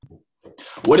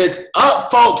What is up,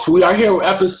 folks? We are here with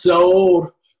episode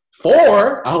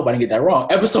 4. I hope I didn't get that wrong.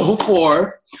 Episode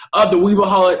 4 of the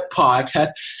Weebaholic podcast.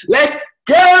 Let's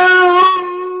go!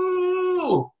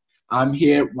 I'm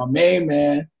here with my main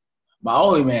man, my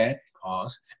only man,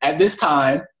 pause, at this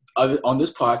time on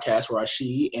this podcast,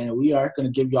 Rashid, and we are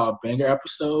going to give y'all a banger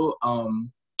episode.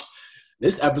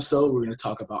 This episode, we're going to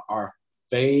talk about our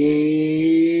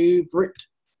favorite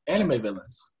anime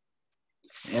villains.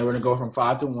 And we're going to go from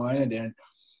 5 to 1, and then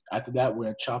after that, we're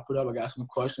going to chop it up. I got some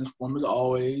questions for them as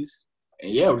always.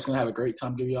 And yeah, we're just going to have a great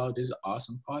time giving y'all this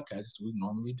awesome podcast as we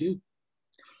normally do.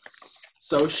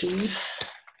 So, Sheed, anything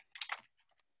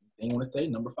you want to say?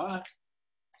 Number 5.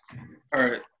 All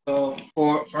right. So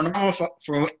for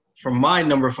my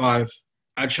number 5,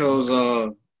 I chose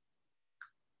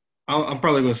I'm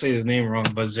probably going to say his name wrong,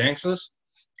 but Xanxus.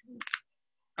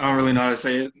 I don't really know how to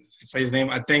say his name.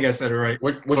 I think I said it right.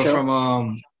 What's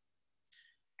from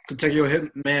Katekyo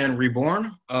Hitman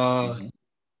Reborn. I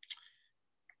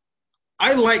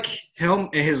like him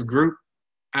and his group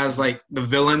as like the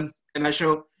villain in that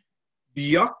show.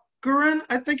 Byakuren,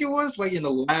 I think it was, like in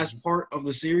the last part of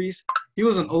the series. He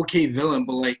was an okay villain,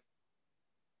 but like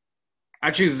I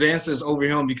choose Xanxus over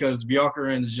him because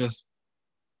Byakuren is just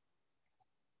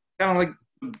kind of like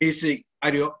the basic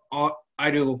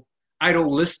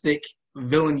idealistic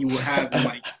villain you would have in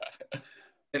like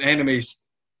an anime,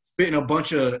 spitting a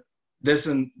bunch of this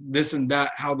and that,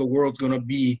 how the world's gonna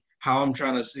be, how I'm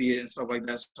trying to see it and stuff like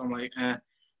that. So I'm like,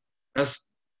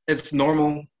 it's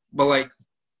normal, but like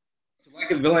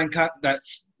a villain that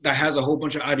has a whole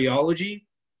bunch of ideology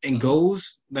and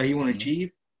goals that you want to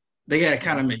achieve, they gotta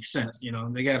kind of make sense, you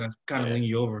know. They gotta kind of win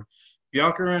you over.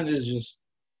 Byakuren is just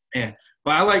man,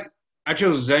 but I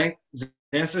chose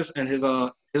Xanxus and his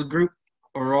group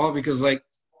overall because like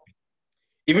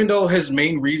even though his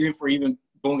main reason for even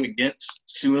going against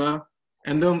Suna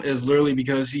and them is literally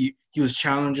because he was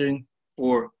challenging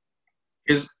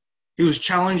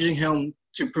him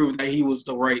to prove that he was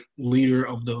the right leader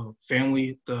of the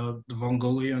family, the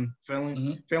Vongolian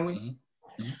family.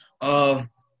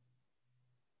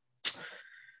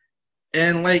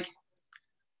 And like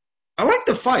I like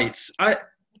the fights.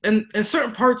 In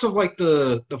certain parts of like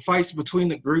the fights between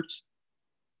the groups,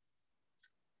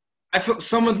 I feel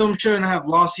some of them shouldn't have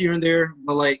lost here and there,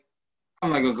 but like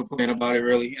I'm not gonna complain about it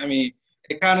really. I mean,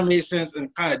 it kind of made sense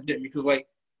and kind of didn't because like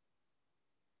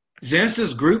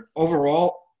Xanxus' group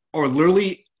overall are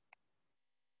literally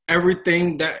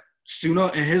everything that Suna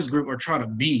and his group are trying to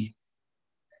be,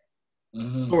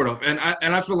 sort of. And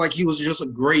I feel like he was just a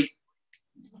great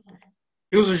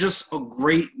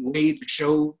way to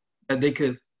show that they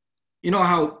could, you know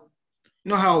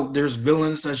how there's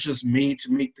villains that's just made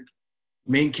to make the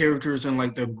main characters and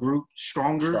like the group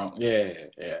stronger.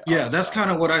 Yeah. That's kind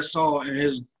of what I saw in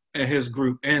his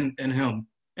group and him.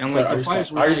 And like the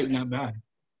fights were not bad.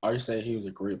 Are you saying he was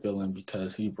a great villain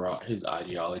because he brought his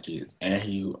ideologies and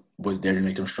he was there to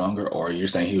make them stronger, or you're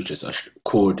saying he was just a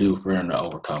cool dude for them to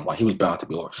overcome? Like he was bound to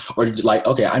be, or like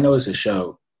okay, I know it's a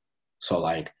show, so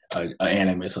like an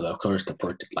anime, so of course the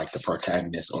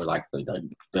protagonist or like the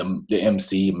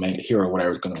MC main hero,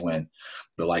 whatever, is gonna win.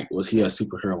 But like, was he a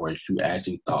superhero where you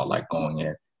actually thought like going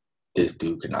in, this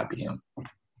dude could not be him?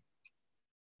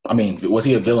 I mean, was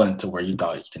he a villain to where you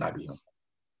thought he could not be him?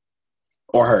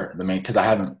 Or her, the main, because I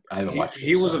haven't watched it.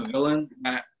 He was a villain.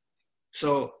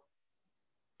 So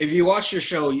if you watch the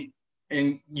show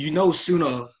and you know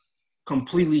Suna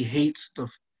completely hates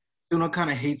Suna kind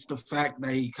of hates the fact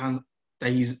that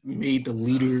he's made the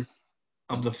leader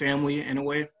of the family in a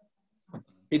way.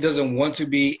 He doesn't want to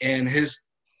be, and his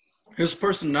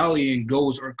personality and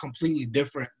goals are completely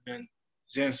different than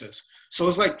Xanxus. So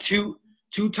it's like two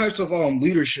types of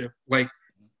leadership. Like,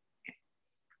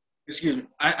 excuse me,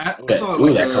 I saw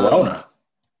like that corona.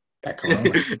 That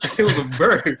corona. It was a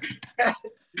bird.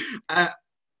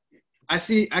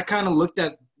 I kind of looked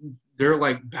at their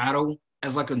like battle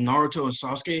as like a Naruto and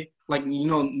Sasuke, like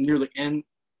near the end.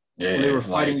 Yeah, when they were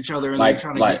fighting each other and like,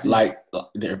 they're trying to get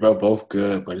they're both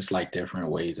good, but it's like different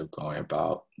ways of going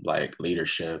about like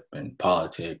leadership and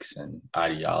politics and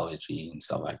ideology and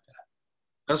stuff like that.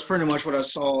 That's pretty much what I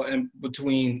saw in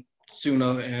between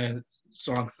Suna and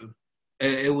Songfu.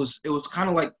 It was kind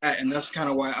of like that, and that's kind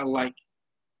of why I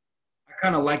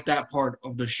kind of like that part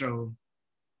of the show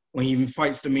when he even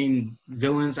fights the main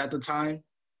villains at the time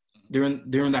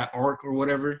during that arc or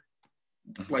whatever.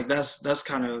 Like that's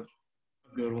kind of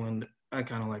a good one. I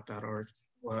kind of like that arc.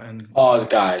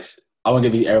 Guys, I want to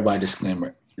give everybody a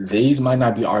disclaimer. These might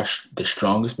not be the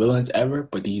strongest villains ever,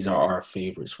 but these are our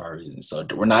favorites for a reason. So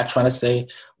we're not trying to say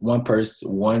one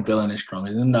villain is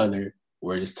stronger than another.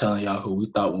 We're just telling y'all who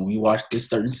we thought when we watched this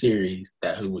certain series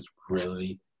that who was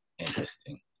really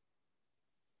interesting.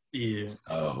 Yeah.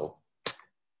 So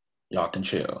y'all can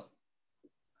chill.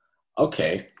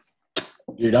 Okay.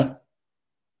 You're done?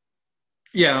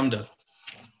 Yeah, I'm done.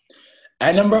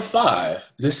 At number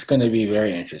 5, this is going to be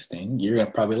very interesting. You're going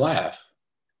to probably laugh.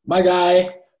 My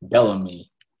guy,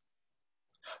 Bellamy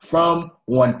from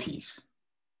One Piece.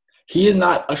 He is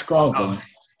not a strong villain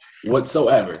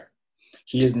whatsoever.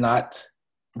 He is not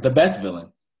the best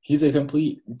villain. He's a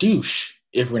complete douche,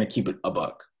 if we're going to keep it a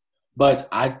buck. But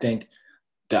I think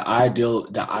the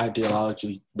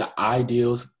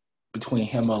ideals between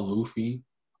him and Luffy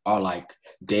are like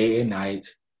day and night.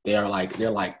 They're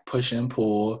like push and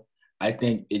pull. I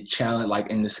think it challenged like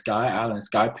in the Sky Island,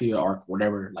 Sky Pier arc,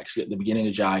 whatever, like at the beginning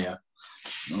of Jaya,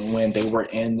 when they were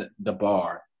in the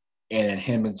bar and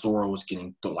him and Zoro was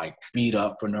getting like beat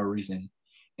up for no reason.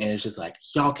 And it's just like,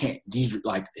 y'all can't,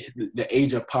 like, the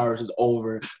age of powers is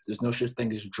over. There's no such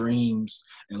thing as dreams.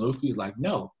 And Luffy's like,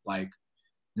 no, like,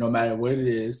 no matter what it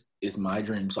is, it's my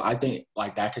dream. So I think,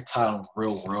 like, that could tie on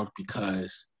real world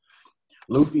because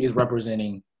Luffy is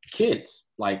representing kids,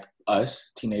 like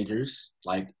us, teenagers.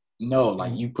 Like, no,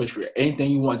 like, you push for anything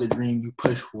you want to dream, you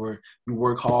push for it. You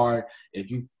work hard.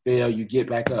 If you fail, you get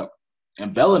back up.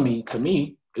 And Bellamy, to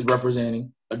me, is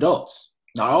representing adults.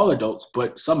 Not all adults,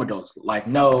 but some adults. Like,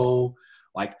 no,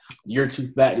 like, you're too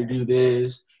fat to do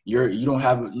this. You don't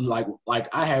have, like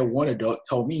I had one adult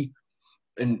tell me,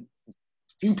 and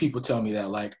few people tell me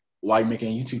that, like, why you making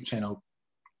a YouTube channel?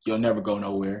 You'll never go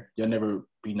nowhere. You'll never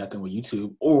be nothing with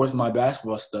YouTube or with my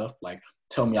basketball stuff. Like,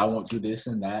 tell me I won't do this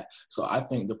and that. So I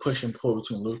think the push and pull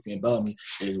between Luffy and Bellamy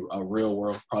is a real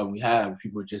world problem we have.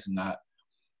 People are just not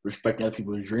respecting other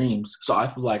people's dreams. So I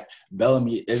feel like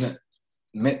Bellamy isn't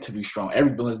meant to be strong.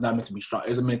 Every villain is not meant to be strong.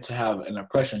 It's meant to have an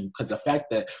impression, because the fact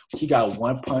that he got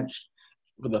one punch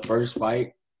for the first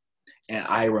fight and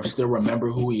I still remember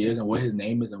who he is and what his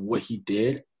name is and what he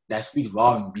did, that speaks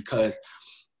volume. Because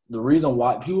the reason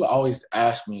why people always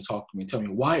ask me and talk to me and tell me,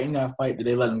 why in that fight did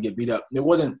they let him get beat up? It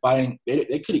wasn't fighting.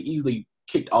 They could have easily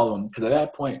kicked all of them, because at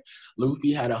that point,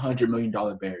 Luffy had $100 million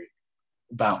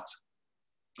bounce.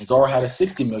 Zoro had a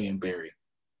 $60 million berry.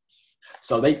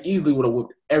 So they easily would have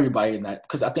whooped everybody in that,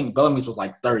 because I think Bellamy's was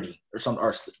like 30 or something,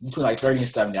 or between like 30 and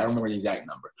 70. I don't remember the exact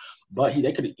number. But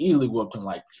they could have easily whooped him,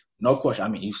 like, no question. I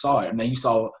mean, you saw it. And then you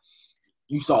saw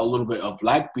a little bit of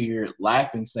Blackbeard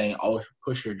laughing, saying, always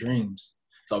push your dreams.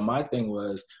 So my thing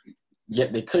was,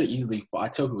 they could have easily, I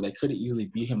tell people, they could have easily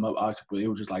beat him up, obviously, but they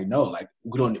were just like, no, like,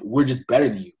 we're just better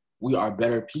than you. We are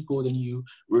better people than you.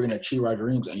 We're going to achieve our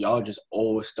dreams, and y'all just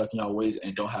always stuck in y'all ways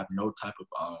and don't have no type of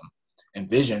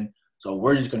envision. So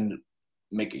we're just going to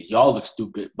make y'all look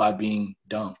stupid by being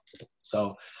dumb.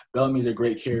 So Bellamy's a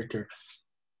great character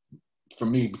for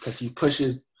me, because he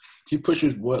pushes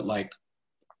what, like,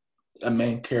 a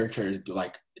main character is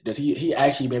like. Does he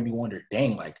actually made me wonder,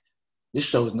 dang, like, this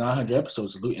show is 900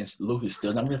 episodes and Luffy's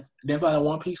still not going to find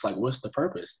One Piece. Like, what's the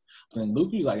purpose? And then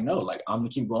Luffy's like, no, like, I'm going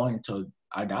to keep going until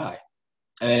I die.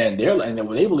 And then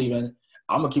what they believe in,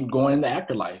 I'm going to keep going in the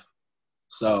afterlife.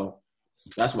 So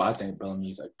that's why I think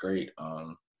Bellamy's a great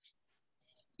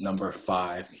number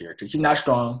 5 character. He's not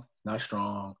strong.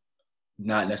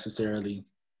 Not necessarily,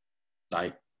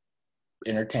 like,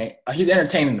 entertain. He's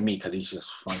entertaining to me because he's just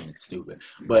funny and stupid.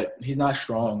 But he's not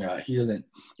strong. He doesn't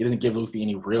give Luffy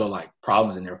any real, like,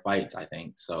 problems in their fights, I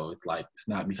think. So it's like, it's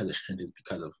not because of strength. It's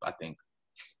because of, I think,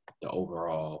 the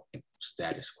overall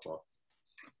status quo.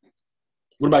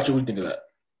 What about you? What do you think of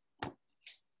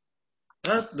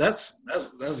that? That's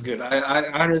good.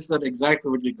 I understood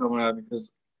exactly what you're coming at,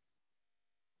 because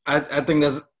I think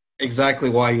that's exactly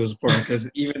why he was important. Because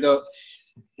even though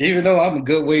I'm a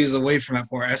good ways away from that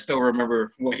part, I still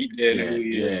remember what he did and who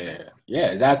he is. Yeah,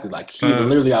 exactly. Like, he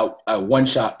literally a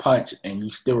one-shot punch, and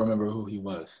you still remember who he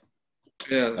was.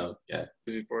 Yeah, so, yeah.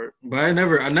 But I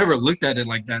never looked at it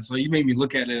like that. So you made me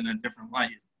look at it in a different light.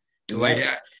 Exactly.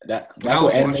 Like, that's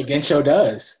what Anime Gensho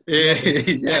does. Yeah.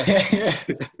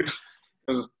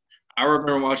 Because I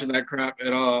remember watching that crap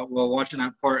watching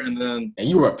that part, and then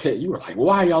you were like,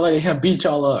 why are y'all letting him beat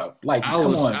y'all up? Like,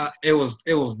 come on. It was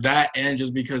that, and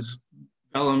just because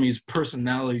Bellamy's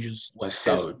personality just was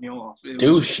so me off.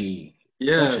 Douchey.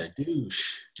 Yeah, such a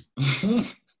douche.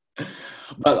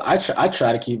 But I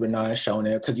try to keep it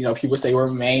non-shonen, because, you know, people say we're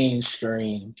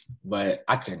mainstream, but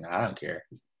I don't care.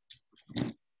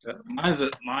 My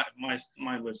list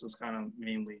is kind of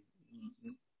mainly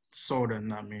sort of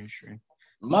not mainstream.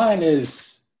 Mine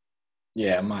is.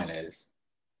 But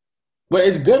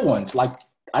it's good ones. Like,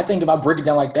 I think if I break it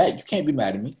down like that, you can't be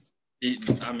mad at me.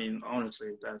 I mean,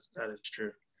 honestly, that is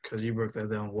true, because you broke that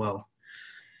down well.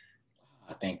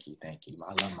 Thank you.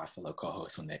 I love my fellow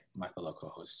co-hosts when my fellow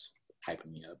co-hosts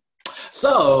hyping me up.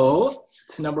 So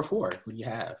to number 4, who do you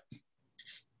have?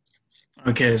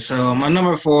 Okay, so my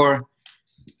number 4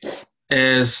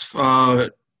 is JoJo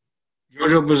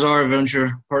Bizarre Adventure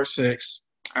Part 6.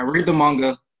 I read the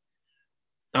manga.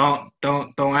 Don't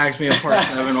ask me in Part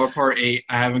 7 or Part 8.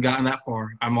 I haven't gotten that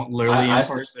far. I'm literally in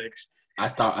Part 6.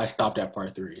 I stopped at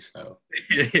Part 3. So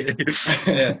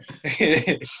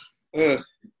yeah.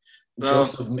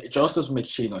 Joseph makes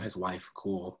cheating on his wife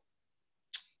cool.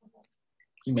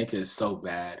 He makes it so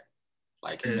bad.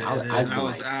 Like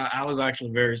I was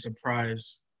actually very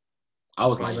surprised. I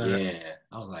was like,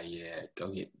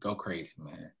 go crazy,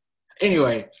 man.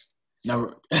 Anyway,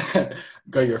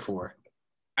 go your 4.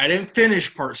 I didn't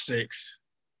finish Part 6,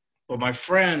 but my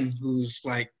friend who's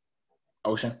like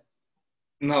Ocean.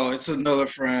 No, it's another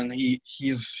friend.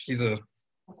 He's a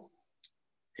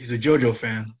JoJo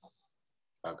fan.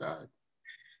 Oh God.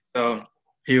 So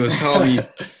he was telling me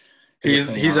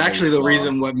he's actually the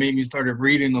reason what made me started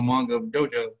reading the manga of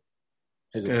JoJo.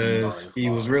 Because he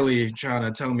was really trying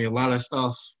to tell me a lot of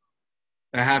stuff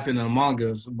that happened in the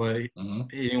mangas, but he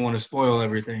didn't want to spoil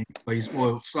everything. But he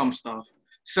spoiled some stuff.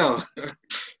 So,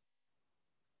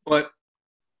 but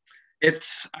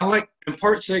I like in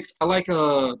Part 6. I like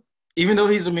even though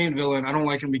he's the main villain, I don't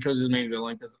like him because he's the main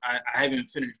villain. Because I haven't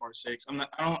finished Part 6.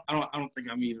 I don't think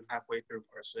I'm even halfway through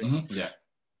Part 6. Yeah.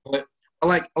 But I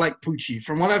like Pucci.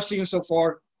 From what I've seen so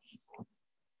far,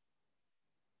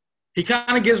 he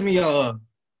kind of gives me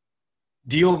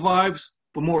Dio vibes,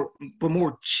 but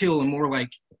more chill and more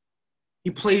like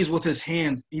he plays with his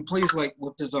hands. He plays like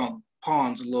with his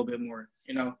pawns a little bit more.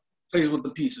 You know, plays with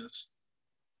the pieces.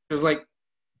 Because like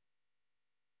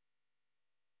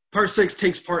Part 6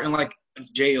 takes part in like a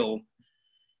jail,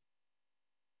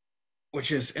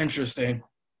 which is interesting.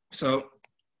 So,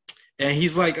 and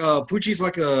he's like Pucci's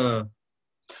like a.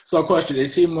 So, question: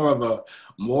 is he more of a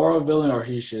moral villain, or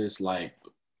he's just like,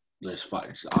 let's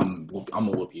fight? I'm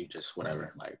gonna whoop you, just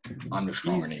whatever. Like I'm the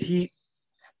stronger than you.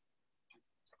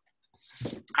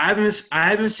 I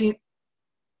haven't seen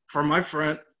from my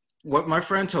friend what my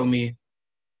friend told me.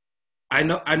 I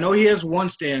know he has one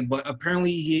stand, but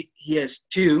apparently he has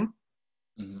 2.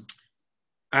 Mm-hmm.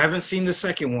 I haven't seen the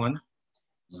second one,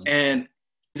 and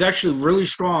he's actually really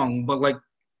strong. But like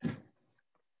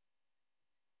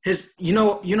his, you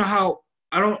know how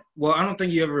I don't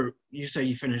think you say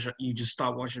you finished, you just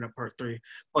stopped watching at Part 3.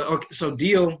 But okay, so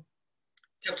Dio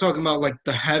kept talking about like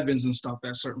the heavens and stuff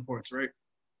at certain points, right?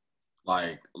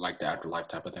 Like the afterlife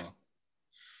type of thing.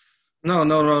 No.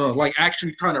 Like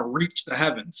actually trying to reach the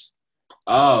heavens.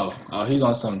 Oh, he's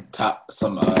on some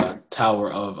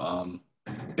tower of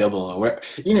Bible, where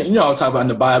you know I'm talking about in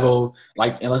the Bible,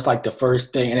 like, and it's like the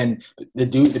first thing, and then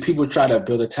the people try to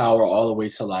build a tower all the way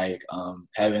to like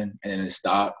heaven, and then it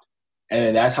stopped, and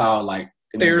then that's how like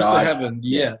there's the heaven.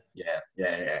 Yeah.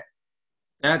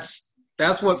 That's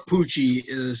what Pucci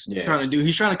is trying to do.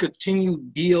 He's trying to continue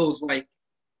Dio's like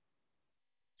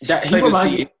that.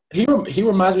 He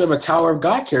reminds me of a Tower of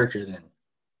God character then.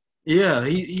 Yeah,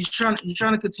 he's trying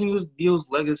to continue Dio's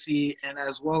legacy, and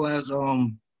as well as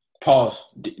Pause.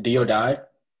 Dio died.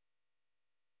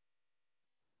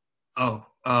 Oh,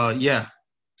 yeah.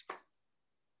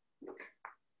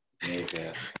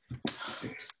 Yeah.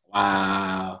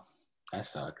 Wow, that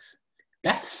sucks.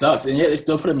 And yet they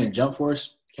still put him in Jump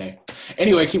Force. Okay.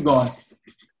 Anyway, keep going.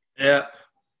 Yeah.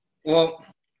 Well,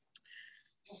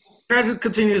 try to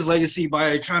continue his legacy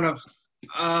by trying to.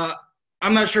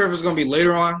 I'm not sure if it's going to be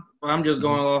later on, but I'm just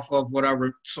going off of what I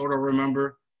sort of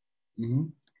remember. Mm-hmm.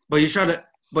 But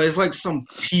it's like some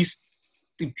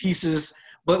pieces.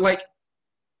 But like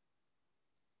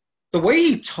the way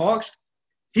he talks,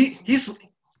 he's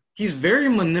very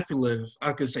manipulative.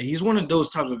 I could say he's one of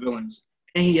those types of villains,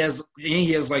 and he has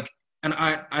like an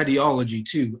ideology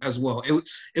too as well.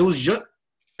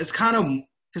 It's kind of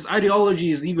his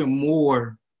ideology is even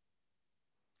more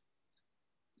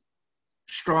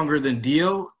stronger than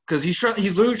Dio, because he's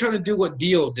literally trying to do what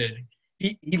Dio did.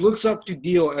 He looks up to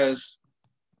Dio as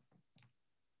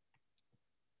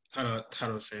how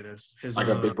do I say this? His like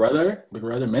a big brother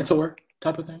mentor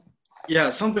type of thing. Yeah,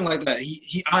 something like that.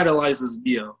 He idolizes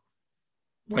Dio,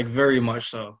 like very much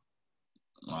so.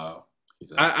 Wow.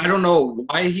 I don't know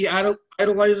why he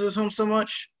idolizes him so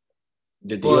much.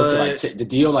 Did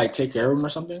Dio take care of him or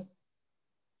something?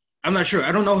 I'm not sure.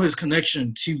 I don't know his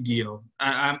connection to Dio.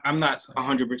 I'm not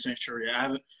 100% sure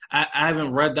yet. I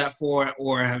haven't read that far,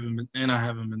 or I haven't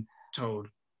been told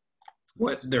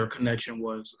what their connection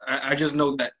was. I just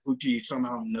know that Pucci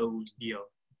somehow knows Dio.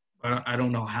 I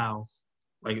don't know how,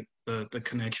 like the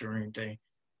connection or anything.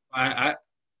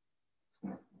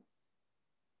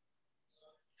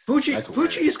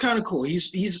 Poochie is kind of cool.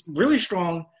 He's really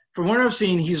strong. From what I've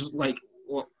seen, he's like,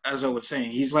 well, as I was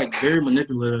saying, he's like very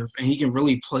manipulative, and he can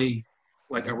really play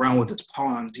like around with his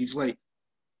pawns. He's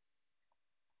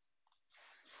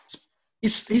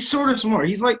sort of smart.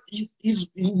 He's like he's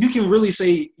you can really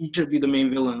say he should be the main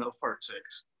villain of Part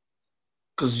 6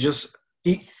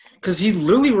 because he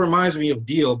literally reminds me of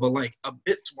Dio, but like a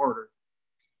bit smarter.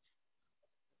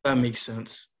 That makes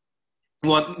sense.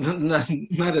 Well, not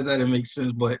that it makes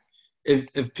sense, but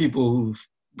if people who've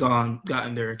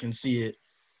gotten there can see it,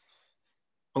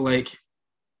 but like,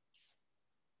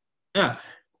 yeah,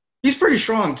 he's pretty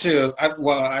strong too.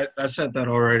 I said that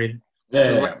already.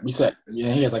 Yeah. We said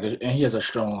he has he has a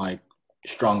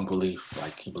strong belief.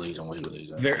 Like he believes in what he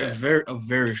believes in. A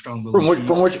very strong belief.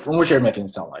 From what you're making it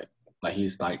sound like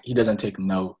he's like he doesn't take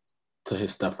no to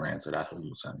his stuff for answer. That's what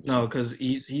you're saying. No, because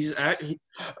he's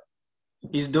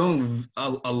doing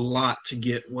a lot to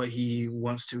get what he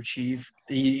wants to achieve.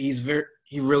 He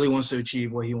really wants to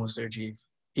achieve what he wants to achieve.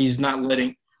 He's not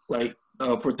letting like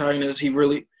protagonist.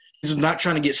 He's not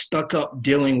trying to get stuck up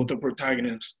dealing with the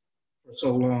protagonist for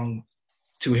so long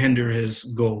to hinder his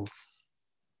goal.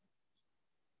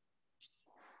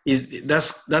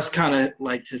 That's kind of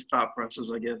like his thought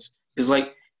process, I guess. It's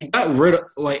like he got rid of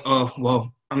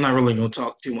well, I'm not really gonna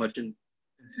talk too much in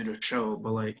the show,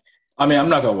 but like. I mean, I'm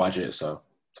not gonna watch it, so.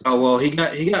 Oh well, he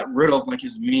got rid of like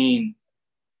his main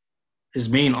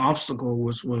obstacle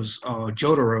was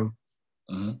Jotaro,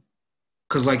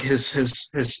 because like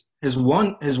his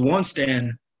one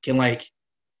stand can like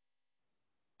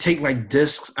take like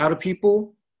discs out of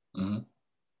people.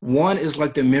 One is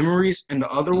like the memories, and the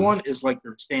other one is like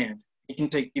their stand. He can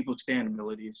take people's stand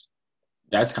abilities.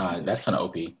 That's kind of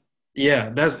OP.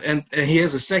 Yeah, and he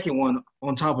has a second one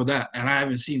on top of that, and I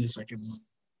haven't seen the second one.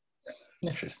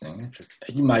 Interesting.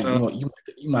 You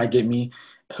might get me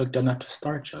hooked enough to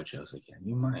start JoJo's again.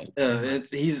 You might. Yeah,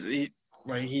 he's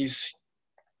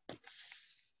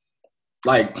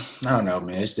like I don't know,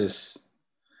 man. It's just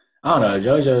I don't know.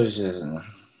 JoJo's just.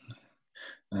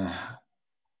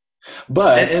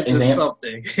 But it's just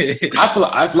something. I feel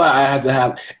like I have to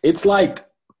have. It's like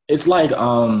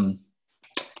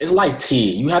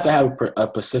tea. You have to have a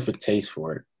specific taste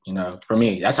for it. You know, for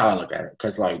me, that's how I look at it.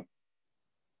 Because like.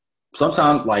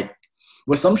 Sometimes, like,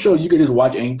 with some shows, you can just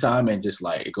watch anytime and just,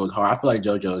 like, it goes hard. I feel like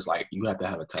JoJo is, like, you have to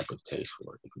have a type of taste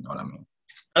for it, if you know what I mean.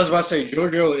 I was about to say,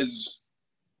 JoJo is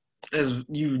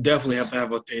you definitely have to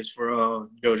have a taste for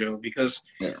JoJo because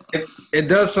it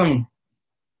does some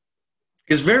 –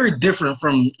 it's very different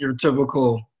from your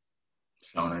typical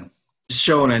shonen.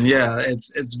 Yeah,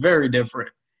 it's very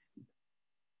different.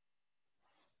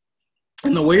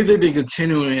 And the way they've been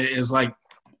continuing it is, like,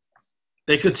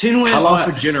 they continue it on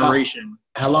for generation.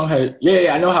 How long has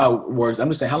I know how it works. I'm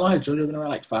just saying, how long has JoJo been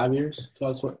around? Like 5 years?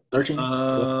 13?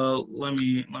 Let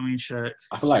me check.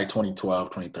 I feel like 2012,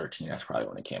 2013. That's probably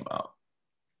when it came out.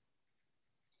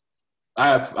 I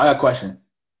have a question.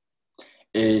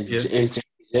 Is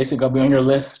Jason gonna be on your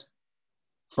list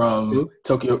from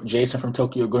Tokyo? Jason from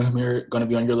Tokyo gonna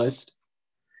be on your list?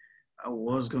 I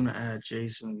was gonna add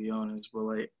Jason, to be honest, but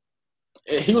like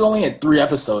he was only in 3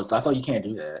 episodes, so I thought you can't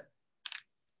do that.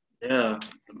 Yeah,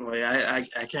 like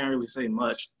I can't really say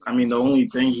much. I mean, the only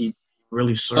thing he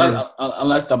really served,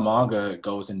 unless the manga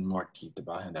goes in more deep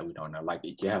about him that we don't know. Like,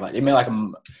 yeah, like they made like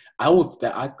I would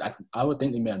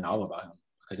think they made a novel about him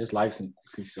because his life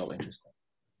seems so interesting.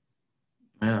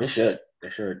 Yeah, they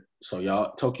should. So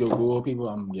y'all, Tokyo Ghoul people,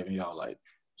 I'm giving y'all like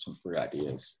some free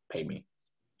ideas. Pay me.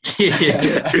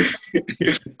 Yeah,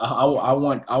 I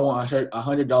want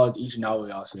 $100 each novel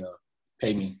y'all sell.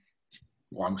 Pay me.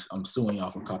 Or I'm suing y'all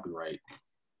for copyright.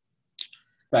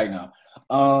 Right now.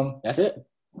 That's it.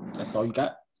 That's all you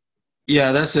got?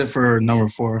 Yeah, that's it for number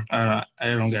 4. I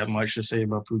don't got much to say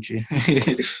about Poochie.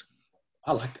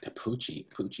 I like the Poochie.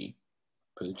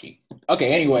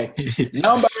 Okay, anyway.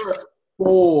 Number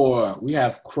 4, we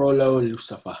have Chrollo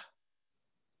Lucifer.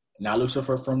 Not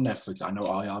Lucifer from Netflix. I know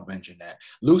all y'all mentioned that.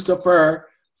 Lucifer,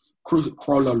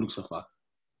 Chrollo Lucifer.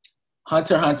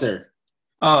 Hunter x Hunter.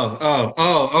 Oh,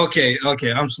 okay.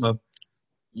 I'm slow.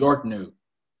 York New.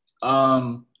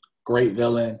 Great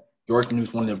villain. York New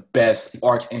is one of the best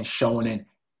arcs in shonen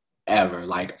ever.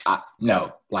 Like,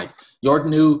 York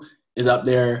New is up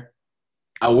there.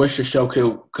 I wish the show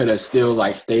could have still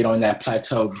like stayed on that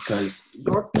plateau because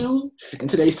York New, and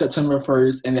today's September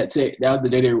 1st, and that was the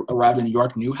day they arrived in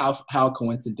York New. How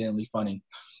coincidentally funny.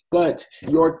 But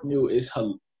York New is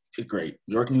great.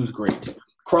 York New is great.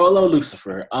 Chrollo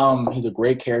Lucifer. He's a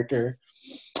great character.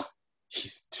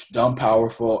 He's dumb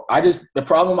powerful. The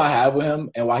problem I have with him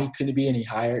and why he couldn't be any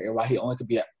higher and why he only could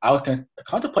be I was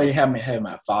contemplating having him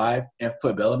at 5 and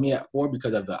put Bellamy at 4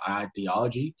 because of the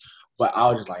ideology, but I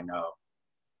was just like, no,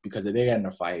 because if they get in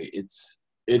a fight, it's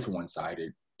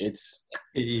one-sided.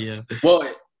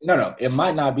 Well, no, it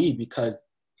might not be because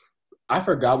I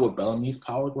forgot what Bellamy's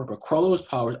powers were, but Crollo's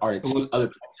powers are to take other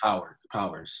people's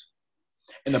powers.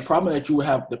 And the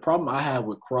problem I have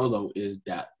with Crollo is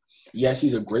that, yes,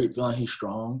 he's a great villain, he's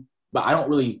strong, but I don't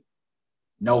really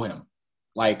know him.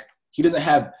 Like, he doesn't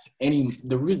have any.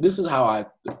 This is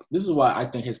why I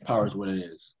think his power is what it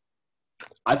is.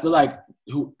 I feel like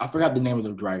I forgot the name of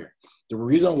the writer. The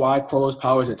reason why Crollo's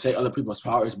power is to take other people's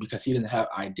power is because he doesn't have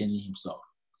identity himself.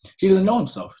 He doesn't know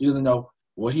himself. He doesn't know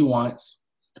what he wants.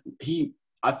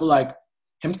 I feel like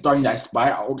him starting that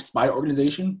spider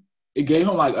organization, it gave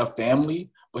him like a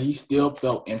family, but he still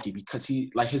felt empty because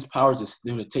his powers is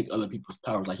still to take other people's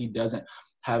powers. Like, he doesn't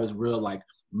have his real like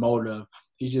motive.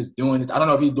 He's just doing this. I don't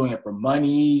know if he's doing it for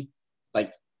money.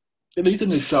 Like, at least in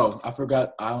the show, I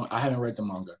forgot. I haven't read the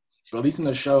manga, but at least in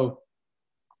the show,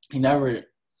 he never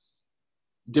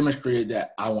demonstrated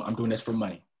that I'm doing this for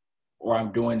money, or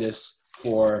I'm doing this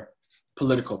for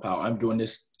political power. I'm doing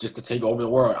this just to take over the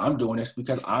world. I'm doing this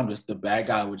because I'm just the bad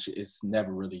guy, which is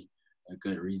never really a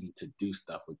good reason to do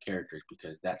stuff with characters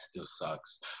because that still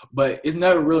sucks. But it's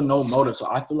never really no motive. So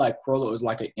I feel like Crollo is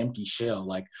like an empty shell,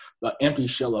 like the empty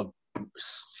shell of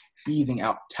squeezing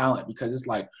out talent because it's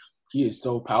like he is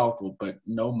so powerful, but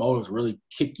no motives really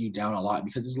kick you down a lot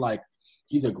because it's like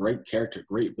he's a great character,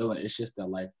 great villain. It's just that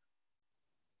like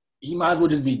he might as well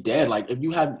just be dead. Like, if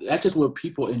you have, that's just what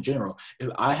people in general.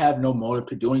 If I have no motive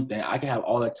to do anything, I can have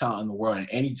all the talent in the world in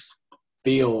any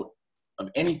field of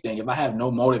anything. If I have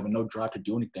no motive and no drive to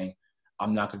do anything,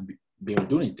 I'm not going to be able to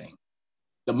do anything.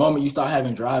 The moment you start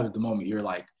having drive is the moment you're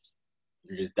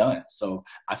just done. So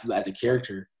I feel like as a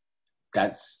character,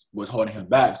 that's what's holding him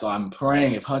back. So I'm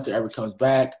praying if Hunter ever comes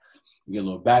back, we get a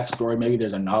little backstory. Maybe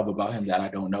there's a novel about him that I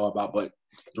don't know about. But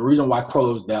the reason why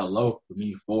Crollo's that low for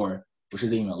me, which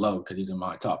isn't even low because he's in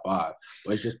my top 5,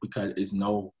 but it's just because it's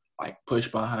no like push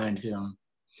behind him.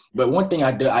 But one thing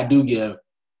I do give,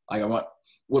 like, I want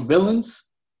with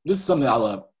villains, this is something I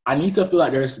love. I need to feel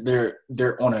like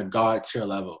they're on a god tier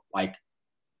level, like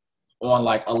on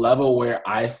like a level where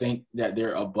I think that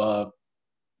they're above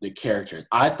the characters.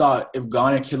 I thought if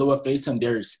Gon and Killua face him,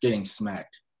 they're just getting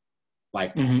smacked.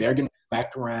 Like, they're getting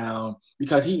smacked around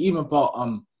because he even fought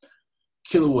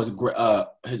Killua was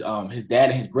his dad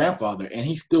and his grandfather, and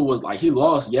he still was like, he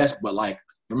lost, yes, but like,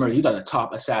 remember, these are the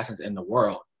top assassins in the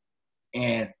world,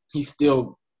 and he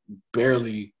still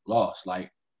barely lost.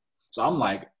 Like, so I'm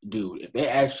like, dude, if they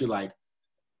actually like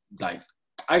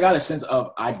I got a sense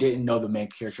of I didn't know the main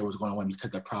character was going to win because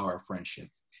of the power of friendship,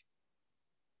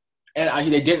 and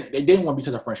they didn't win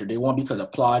because of friendship. They won because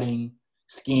of plotting,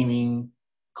 scheming.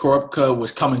 Kurapika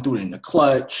was coming through in the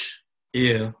clutch.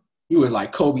 Yeah. He was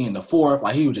like Kobe in the 4th.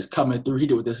 Like, he was just coming through. He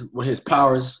did with his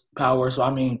power. So, I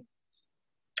mean,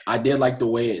 I did like the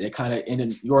way it kind of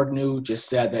ended. York New, just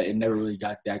sad that it never really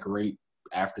got that great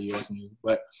after York New.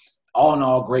 But all in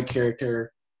all, great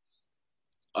character.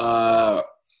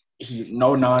 He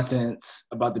no nonsense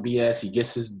about the BS. He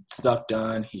gets his stuff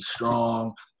done. He's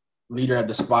strong. Leader of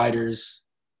the Spiders.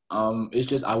 It's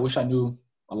just I wish I knew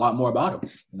a lot more about him.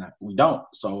 We don't,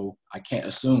 so I can't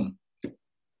assume.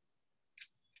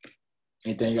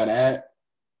 Anything you got to add?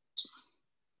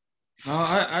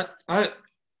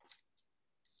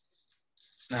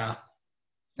 No,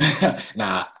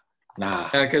 nah. Nah.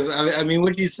 Yeah, because I mean,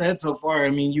 what you said so far, I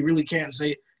mean, you really can't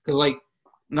say, because like,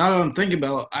 now that I'm thinking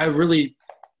about it, I really,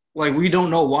 like, we don't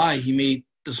know why he made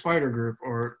the Spider Group,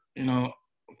 or, you know.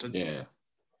 Yeah.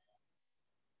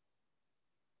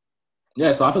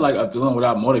 Yeah, so I feel like a villain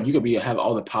without motive, you could have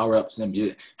all the power-ups and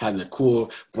have the cool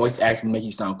voice acting, make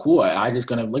you sound cool. I just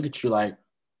gonna look at you like,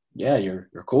 yeah, you're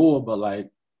cool, but like,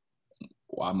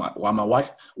 why am I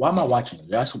watching you?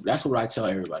 That's what I tell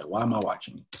everybody. Why am I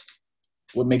watching you?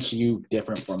 What makes you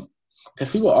different from?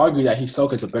 Because people argue that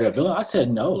Hisoka's a better villain. I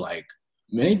said no. Like,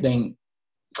 anything,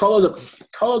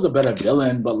 Crollo's a better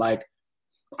villain, but like,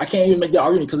 I can't even make the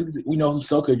argument because we know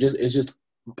Hisoka is just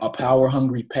a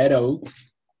power-hungry pedo.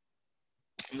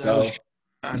 So,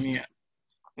 I mean,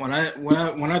 when I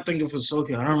think of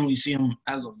Hisoka, I don't really see him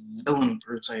as a villain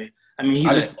per se. I mean,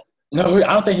 I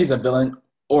don't think he's a villain,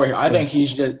 or I think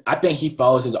he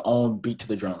follows his own beat to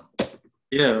the drum.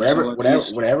 Yeah,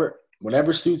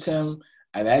 whatever suits him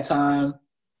at that time,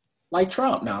 like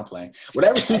Trump. Now I'm playing.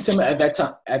 Whatever suits him at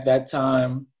that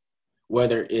time,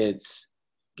 whether it's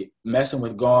messing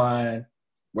with Gon,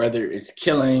 whether it's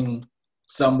killing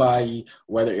somebody,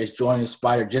 whether it's joining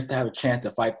Spider just to have a chance to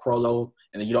fight Frollo,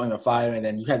 and then you don't even fight him, and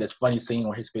then you had this funny scene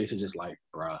where his face is just like,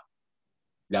 bruh,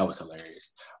 that was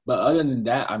hilarious. But other than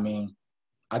that, I mean,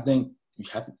 I think you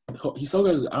have to, he's so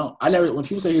good. I never, when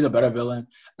people say he's a better villain,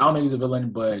 I don't think he's a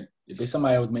villain, but if there's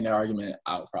somebody else making that argument,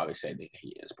 I would probably say that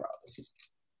he is probably.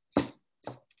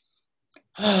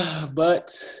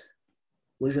 But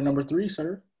where's your number 3,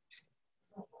 sir?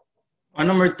 My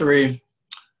number 3,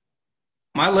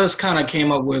 my list kind of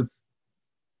came up with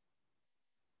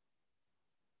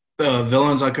the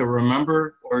villains I could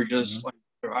remember or just like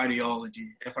their ideology.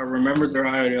 If I remembered their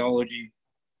ideology,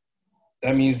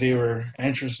 that means they were an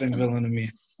interesting villain to me.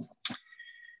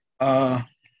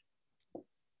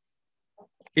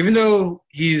 Even though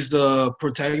he's the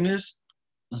protagonist,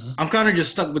 I'm kind of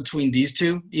just stuck between these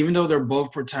two. Even though they're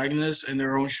both protagonists in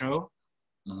their own show,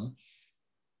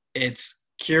 it's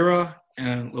Kira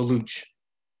and Lelouch.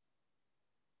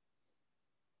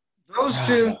 Those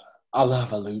two. I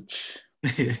love Lelouch. I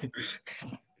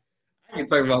can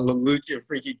talk about Lelouch and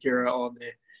freaking Kira all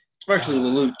day, especially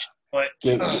Lelouch. But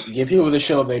give people the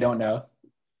show if they don't know.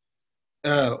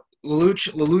 Lelouch.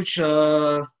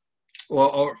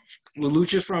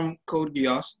 Lelouch is from Code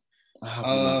Geass.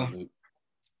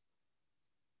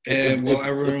 And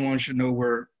everyone should know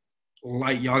where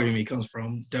Light Yagami comes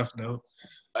from. Death Note.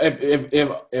 If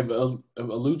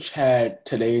Lelouch had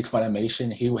today's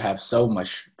Funimation, he would have so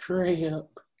much drip.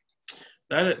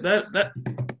 That's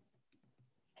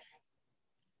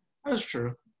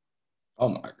true. Oh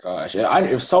my gosh!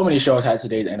 If so many shows had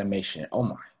today's animation, oh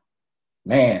my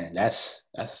man, that's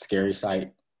a scary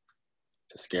sight.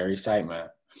 It's a scary sight, man.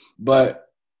 But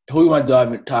who you want to dive?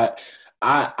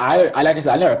 I like I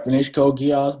said, I never finished Code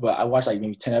Geass, but I watched like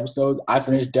maybe 10 episodes. I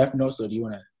finished Death Note. So do you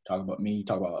want to talk about me?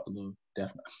 Talk about a little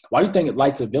Death Note. Why do you think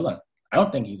Light's a villain? I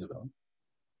don't think he's a villain.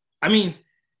 I mean,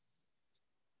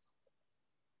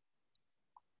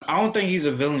 I don't think he's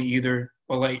a villain either.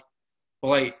 But like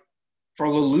for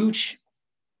Lelouch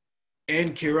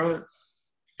and Kira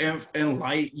and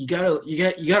Light, you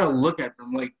gotta look at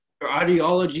them. Like their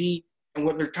ideology and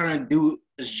what they're trying to do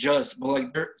is just, but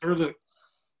like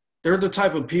they're the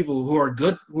type of people who are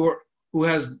good, who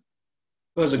has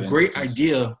a great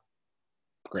idea,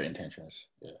 great intentions.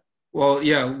 Yeah. Well,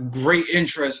 yeah, great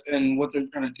interest in what they're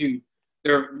trying to do.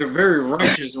 They're very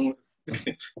righteous and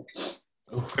they're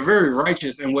very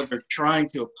righteous in what they're trying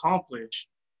to accomplish,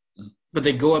 but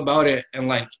they go about it in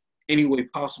like any way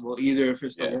possible, either if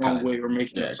it's the wrong way or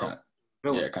making it something.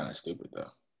 Kind of stupid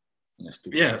though.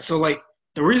 Yeah, so like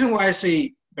the reason why I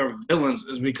say they're villains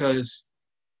is because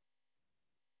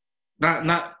not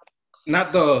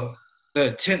the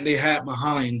intent they had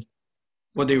behind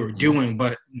what they were doing,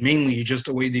 but mainly just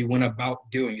the way they went about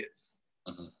doing it.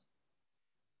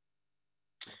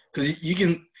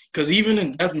 Because even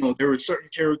in Death Note, there were certain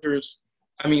characters.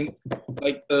 I mean,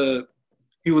 like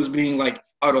he was being like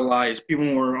idolized.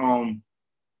 People were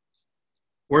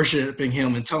worshiping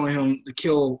him and telling him to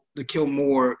kill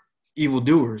more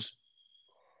evildoers.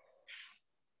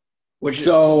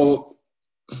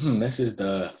 This is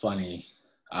the funny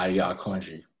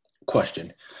ideology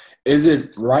question. Is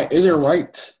it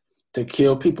right to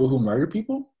kill people who murder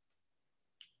people?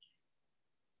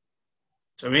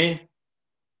 To me,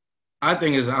 I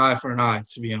think it's an eye for an eye,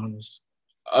 to be honest.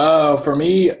 For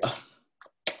me,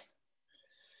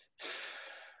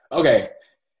 okay,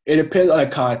 it depends on the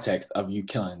context of you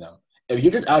killing them. If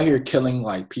you're just out here killing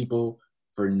like people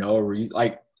for no reason,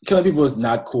 like killing people is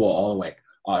not cool all the way.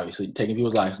 Obviously, taking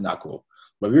people's lives is not cool.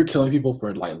 But if you're killing people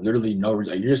for like literally no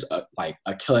reason, like, you're just like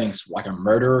a killing, like a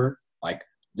murderer, like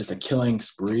just a killing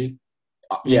spree.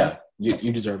 Yeah,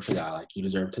 you deserve to die. Like you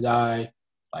deserve to die.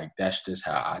 Like that's just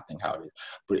how it is.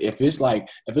 But if it's like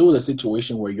if it was a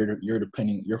situation where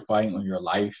you're fighting on your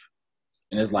life,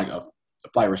 and it's like a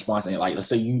fight response, and like let's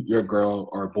say you're a girl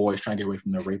or a boy is trying to get away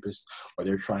from their rapist, or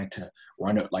they're trying to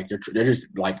run it, like they're just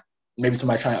like maybe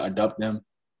somebody trying to abduct them.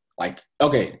 Like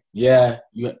okay, yeah,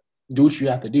 you do what you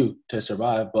have to do to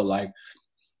survive, but like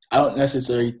I don't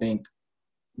necessarily think,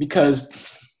 because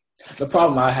the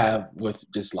problem I have with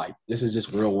just like this is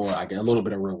just real world. I get a little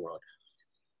bit of real world.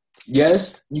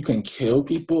 Yes, you can kill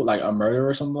people like a murderer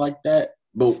or something like that,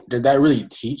 but does that really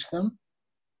teach them?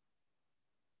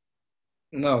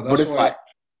 No,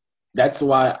 that's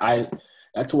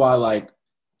why like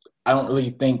I don't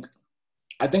really think.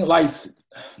 I think Light's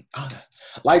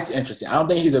interesting. I don't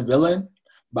think he's a villain,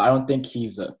 but I don't think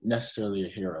he's necessarily a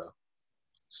hero.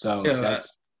 So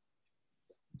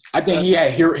I think he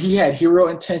had hero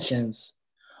intentions,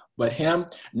 but him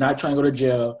not trying to go to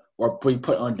jail or be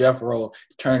put on death row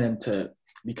turned him to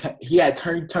because he had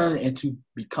turned into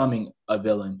becoming a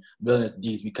villainous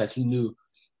deeds because he knew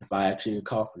if I actually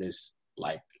call for this,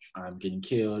 like I'm getting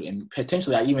killed, and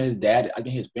potentially even his dad, I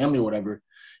mean his family or whatever,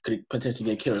 could potentially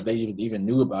get killed if they even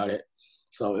knew about it.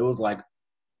 So it was like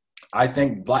I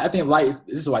think Light. This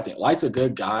is what I think. Light's a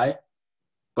good guy,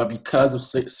 but because of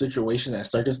situations and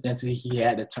circumstances, he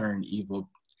had to turn evil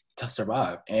to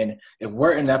survive. And if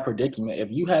we're in that predicament, if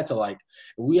we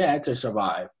had to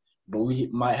survive, but we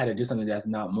might have to do something that's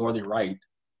not morally right,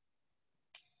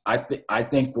 I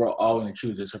think we're all going to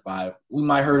choose to survive. We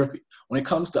might hurt when it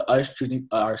comes to us choosing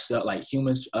ourselves, like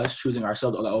humans, us choosing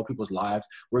ourselves or other people's lives,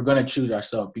 we're going to choose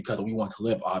ourselves because we want to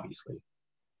live, obviously.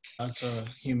 That's a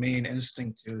humane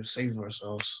instinct to save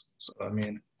ourselves. So I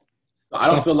mean, I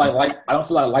don't feel like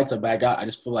Light's a bad guy. I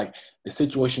just feel like the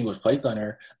situation he was placed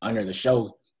under the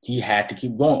show, he had to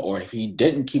keep going, or if he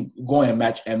didn't keep going and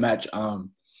match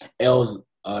L's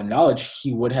knowledge,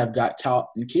 he would have got caught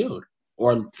and killed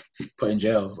or put in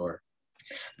jail or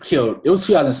killed. It was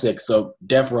 2006, so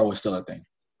death row was still a thing.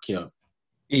 Killed.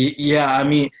 Yeah, I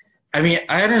mean,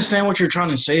 I understand what you're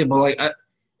trying to say, but like,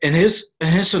 in his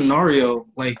scenario,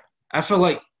 like, I feel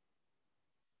like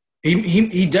he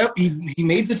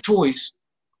made the choice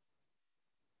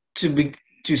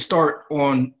to start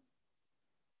on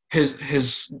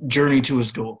his journey to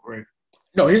his goal, right?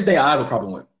 No, here's the thing I have a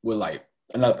problem with Light.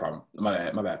 Another problem.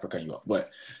 My bad for cutting you off. But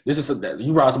this is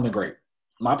you brought something great.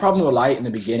 My problem with Light in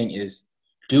the beginning is,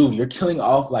 dude, you're killing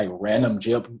off like random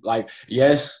jail. Like,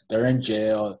 yes, they're in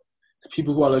jail.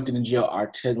 People who are looked in jail are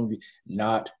technically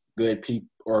not good people,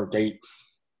 or they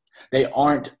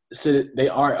aren't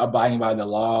abiding by the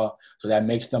law, so that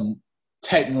makes them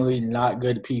technically not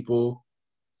good people.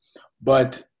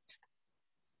 But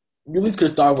you at least could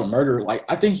start with murder. Like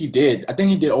I think he did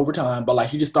overtime, but like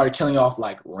he just started killing off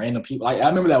like random people. Like I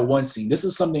remember that one scene. This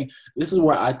is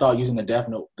where I thought using the death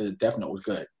note was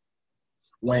good.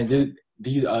 When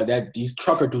these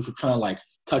trucker dudes were trying to like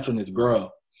touch on this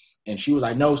girl, and she was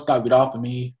like, "No, stop, get off of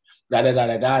me!" Da da da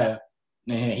da da.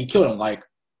 And he killed him. Like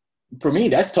for me,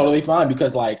 that's totally fine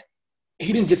because like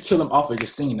he didn't just kill him off of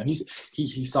just seeing him.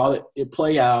 He saw it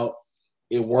play out.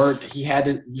 It worked. He had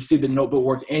to. You see, the notebook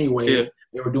worked anyway. Yeah.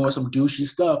 They were doing some douchey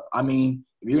stuff. I mean,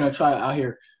 if you're gonna try out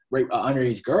here rape an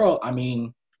underage girl, I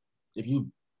mean,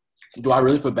 do I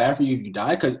really feel bad for you if you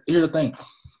die? Because here's the thing,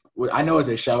 I know it's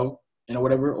a show and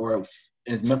whatever, or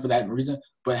it's meant for that reason.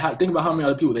 But think about how many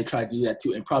other people they tried to do that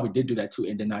to, and probably did do that to,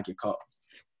 and did not get caught.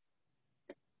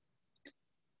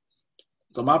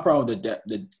 So my problem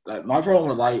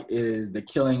with Light is the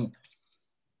killing.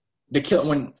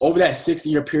 When over that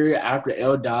 6-year period after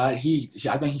L died,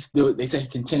 I think they said he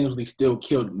continuously still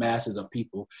killed masses of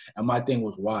people. And my thing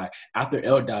was why? After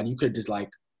L died, you could just like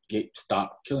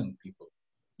stop killing people.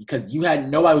 Because you had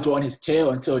nobody was on his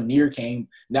tail until Nier came.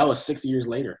 That was 6 years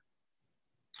later.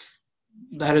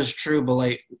 That is true, but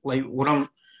like what I'm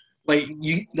like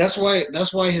you that's why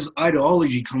his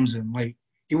ideology comes in. Like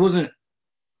he wasn't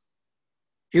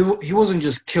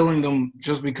just killing them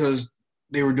just because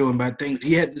they were doing bad things.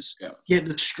 He had this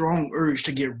strong urge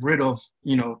to get rid of,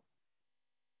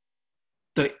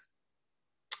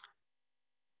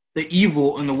 the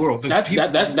evil in the world. Here's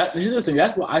the thing.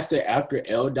 That's what I said after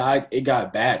L died, it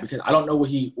got bad because I don't know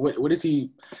what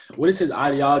is his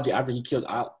ideology after he kills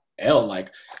L.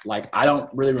 Like I don't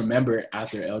really remember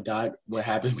after L died what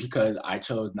happened because I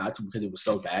chose not to because it was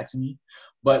so bad to me.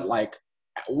 But like,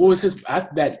 what was his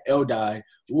after that L died?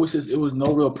 It was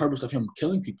no real purpose of him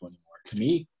killing people anymore. To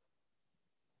me,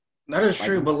 that is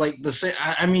true, but like the same,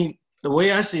 I mean, the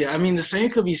way I see it, I mean, the same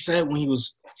could be said when he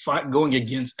was going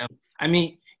against L. I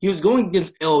mean, he was going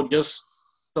against L just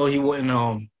so he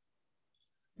wouldn't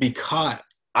be caught.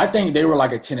 I think they were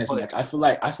like a tennis match. I feel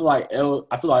like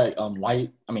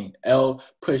L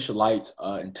pushed Light's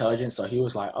intelligence, so he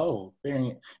was like, oh,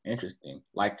 very interesting.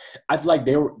 Like I feel like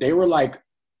they were like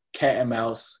cat and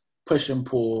mouse, push and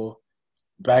pull,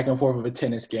 back and forth of a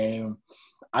tennis game.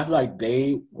 I feel like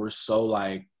they were so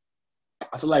like,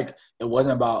 I feel like it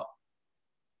wasn't about,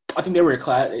 I think they were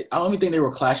I don't even think they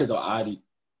were clashes of ID.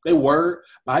 They were,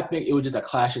 but I think it was just a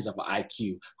clashes of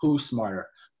IQ. Who's smarter?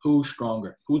 Who's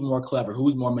stronger? Who's more clever?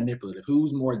 Who's more manipulative?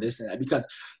 Who's more this and that? Because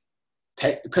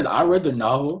I read the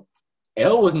novel,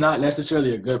 L was not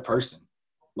necessarily a good person.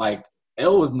 Like,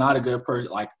 L was not a good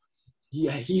person. Like,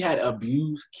 he had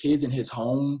abused kids in his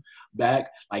home back.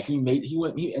 Like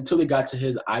until they got to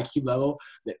his IQ level,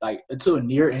 like until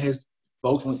Nier and his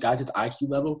folks got to his IQ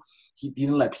level, he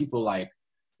didn't let people like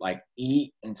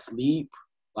eat and sleep.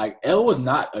 Like L was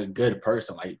not a good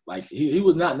person. Like he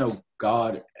was not no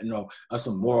god,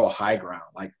 some moral high ground.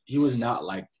 Like he was not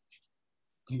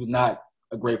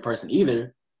a great person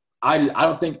either.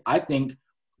 I think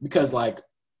because like,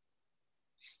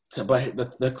 so, but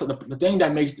the thing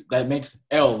that makes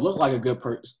L look like a good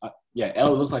person,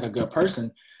 L looks like a good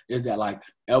person, is that like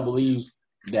L believes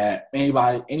that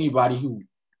anybody who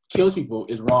kills people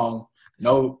is wrong.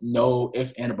 No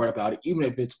if and but about it. Even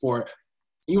if it's for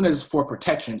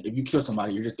protection. If you kill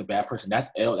somebody, you're just a bad person. That's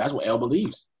L. That's what L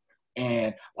believes.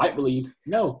 And Light believes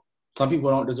no. Some people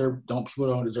don't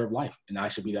deserve life, and I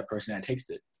should be that person that takes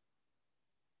it.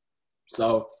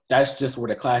 So that's just where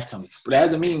the clash comes. But that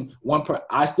doesn't mean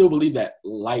I still believe that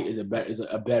Light is a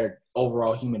better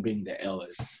overall human being than L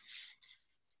is.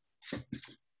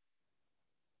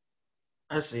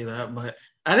 I see that, but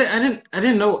I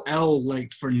didn't know L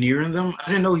like for nearing them. I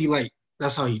didn't know he like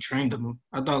that's how he trained them.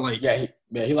 I thought like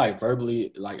he like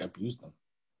verbally like abused them.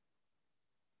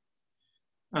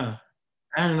 I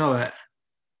didn't know that.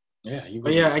 Yeah,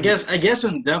 but yeah, I guess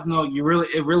in Death Note,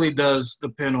 it really does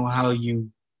depend on how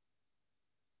you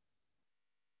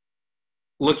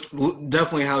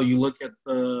definitely how you look at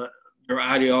their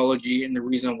ideology and the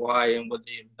reason why and what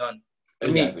they've done.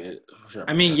 Exactly.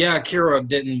 I mean, Kira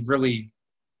didn't really.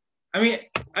 I mean,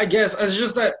 I guess it's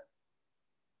just that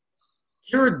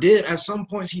Kira did at some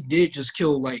points. He did just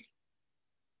kill like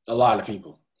a lot of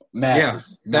people,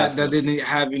 masses. Yeah, that didn't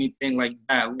have anything like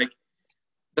that. Like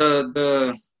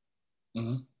the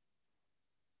mm-hmm.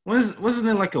 wasn't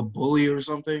it like a bully or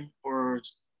something or?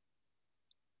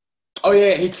 Oh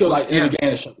yeah, he killed like in the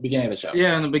beginning of the show.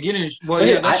 Yeah, in the beginning. Well,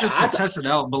 yeah, that's just to test it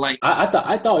out. But like, I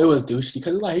thought it was douchey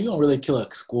because like you don't really kill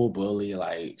a school bully.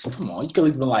 Like, come on, you could at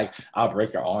least been like, I'll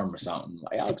break your arm or something.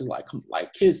 Like, I was just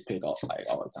like kids pick up like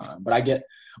all the time.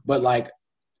 But like,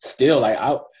 still like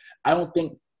I don't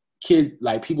think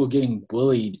people getting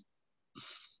bullied.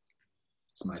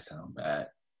 This might sound bad.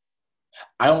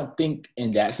 I don't think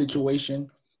in that situation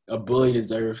a bully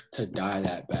deserves to die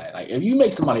that bad. Like, if you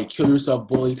make somebody kill yourself,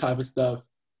 bully type of stuff,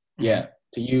 yeah,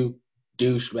 to you,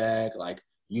 douchebag, like,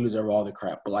 you deserve all the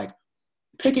crap. But, like,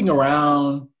 picking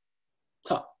around,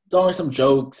 throwing some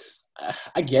jokes,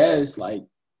 I guess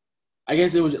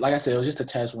it was, like I said, it was just a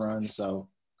test run, so.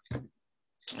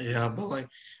 Yeah, but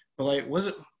what was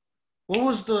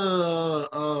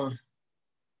the,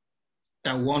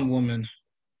 that one woman?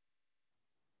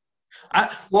 I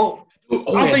don't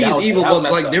think he's evil, but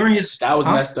like during his that was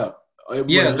messed up.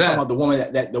 Yeah, talking about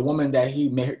the woman that he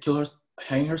made her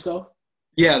hang herself.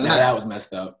 Yeah, that was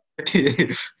messed up.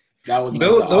 That was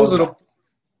messed up. Those are the,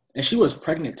 and she was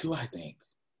pregnant too, I think.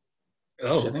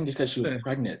 Oh, I think they said she was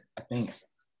pregnant. I think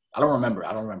I don't remember.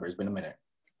 It's been a minute.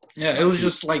 Yeah, it was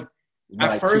just like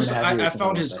at first I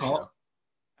found his call.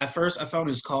 At first I found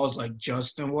his calls like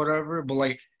just and whatever, but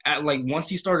like once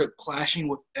he started clashing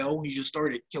with L, he just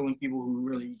started killing people who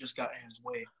really just got in his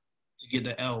way to get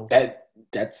the L.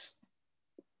 That's.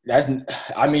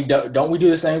 I mean, don't we do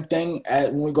the same thing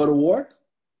when we go to war?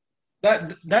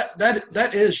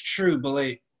 That is true, but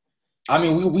like, I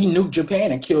mean, we nuked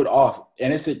Japan and killed off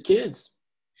innocent kids.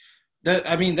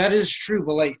 That is true,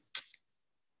 but like,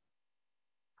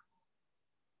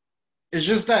 it's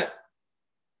just that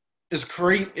it's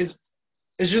crazy.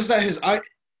 It's just that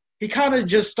he kind of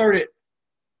just started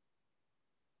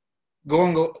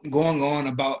going on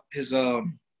about his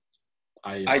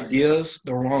ideas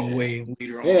the wrong way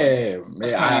later on. Yeah.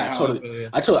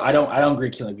 I don't agree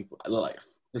killing people. Like,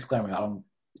 disclaimer, I don't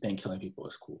think killing people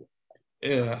is cool.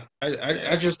 Yeah,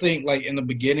 I just think like in the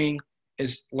beginning,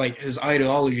 it's like his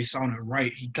ideology sounded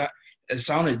right. It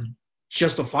sounded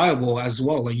justifiable as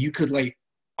well. Like you could like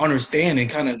understand and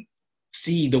kind of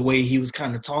see the way he was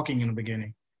kind of talking in the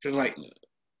beginning. Just like,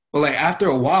 but like after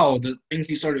a while, the things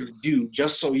he started to do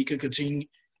just so he could continue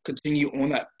on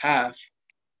that path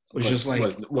was just like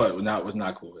was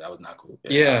not cool. That was not cool.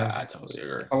 Yeah, I totally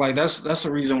agree. Like that's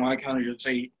the reason why I kind of just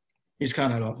say he's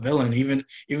kind of a villain, even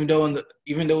though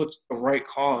it's the right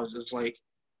cause. It's like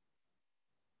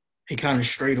he kind of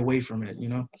strayed away from it, you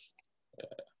know.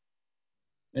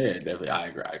 Yeah, definitely. I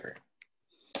agree.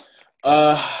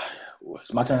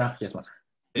 It's my turn now. Yes, my turn.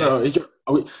 Yeah. No, do you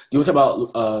want to talk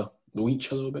about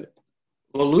Lelouch a little bit?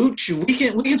 Lelouch, we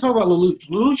can talk about Lelouch.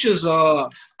 Lelouch is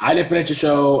I didn't finish the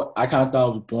show. I kind of thought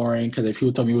it was boring because if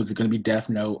people told me it was going to be Death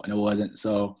Note and it wasn't,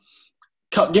 so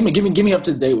give me up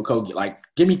to date with Code. Like,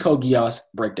 give me Code Geass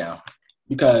breakdown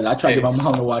because I tried to get my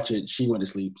mom to watch it. She went to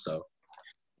sleep. So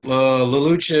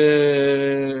Lelouch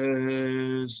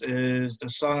is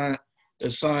the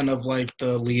son of like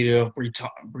the leader of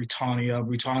Britannia.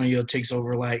 Britannia takes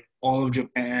over like all of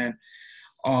Japan.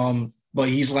 But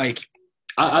he's like,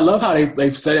 I love how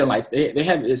they said it like they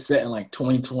have it set in like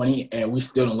 2020 and we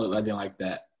still don't look nothing like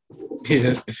that.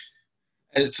 Yeah,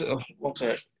 it's one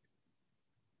sec.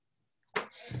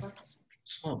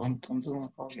 Stop! I'm doing a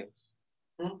podcast.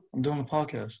 I'm doing a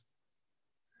podcast.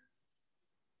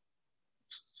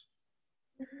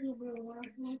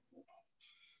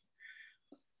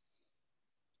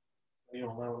 You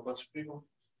don't mind with a bunch of people.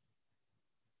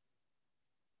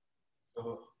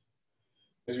 So,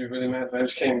 is you really mad if I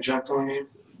just came and jumped on you?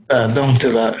 Don't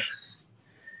do that.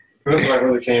 That's why I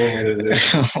really came in here today.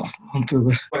 Don't do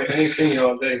that. Like, I ain't seen you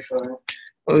all day, so.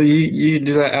 Oh, you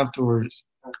do that afterwards.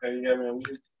 Okay, you got me on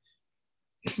mute.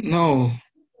 No.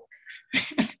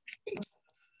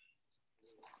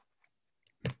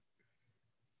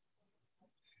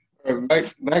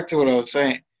 Back to what I was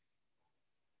saying.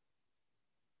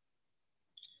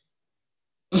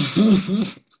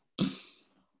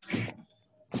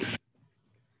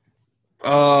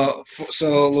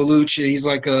 So Lelouch, he's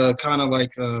like a kind of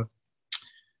like a,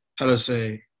 how to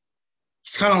say,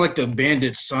 he's kind of like the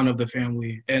bandit son of the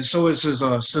family, and so is his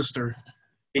sister.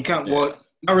 He kind of well,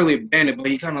 not really a bandit, but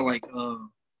he kind of like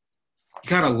he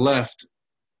kind of left,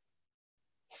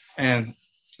 and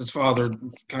his father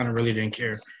kind of really didn't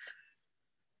care.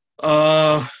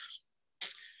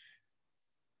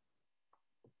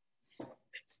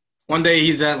 One day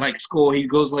he's at like school. He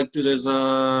goes like to this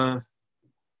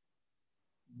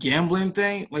gambling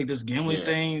thing, like this gambling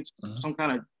thing, some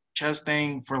kind of chess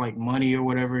thing for like money or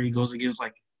whatever. He goes against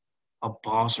like a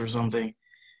boss or something.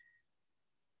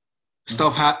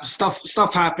 Stuff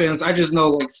happens. I just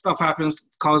know like stuff happens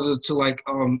causes to like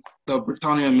the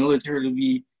Britannia military to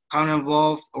be kind of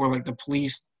involved, or like the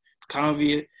police to kind of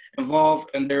be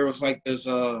involved. And there was like this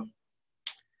how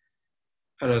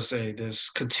do I say, this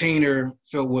container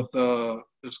filled with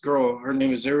this girl. Her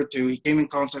name is Zeratu. He came in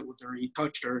contact with her. He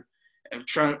touched her and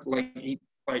trying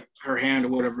like her hand or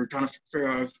whatever, trying to figure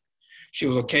out if she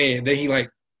was okay. And then he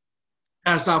like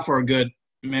passed out for a good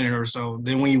minute or so.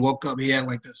 Then when he woke up, he had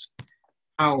like this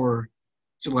power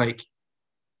to like,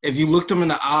 if you looked him in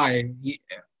the eye, he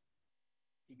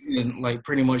can like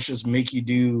pretty much just make you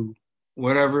do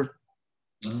whatever.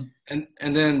 And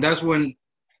then that's when,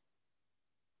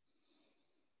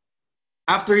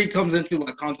 after he comes into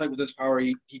like contact with this power,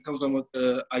 he comes in with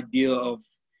the idea of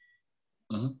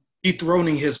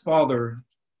dethroning his father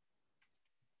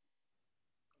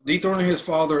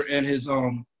and his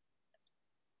and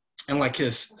like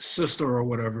his sister or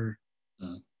whatever,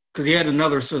 because he had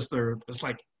another sister that's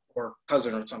like, or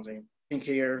cousin or something, pink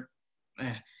hair.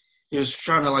 He was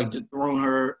trying to like dethrone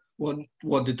her,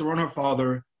 dethrone her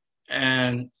father,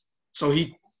 and so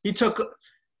he took up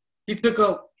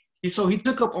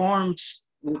arms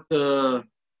with the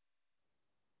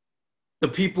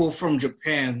people from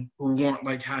Japan who weren't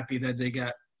like happy that they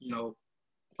got,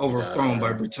 overthrown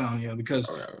by Britannia, because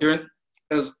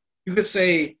as you could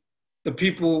say, the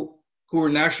people who were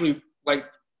naturally like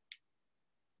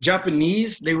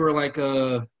Japanese, they were like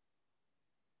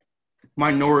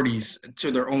minorities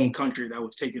to their own country that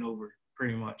was taken over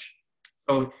pretty much.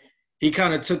 So he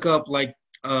kind of took up like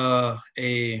what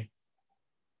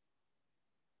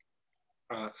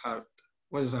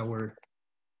is that word?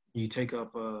 You take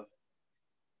up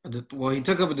he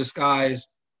took up a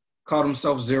disguise, called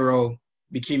himself Zero,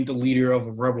 became the leader of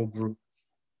a rebel group.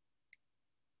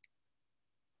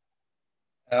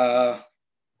 It's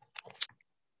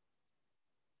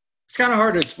kind of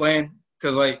hard to explain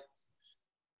because like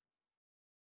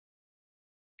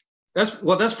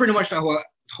that's pretty much the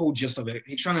whole gist of it.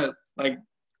 He's trying to like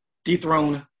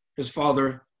dethrone his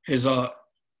father, his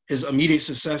immediate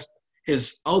success,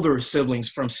 his other siblings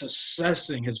from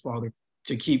successing his father,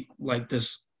 to keep like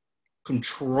this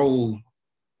control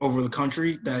over the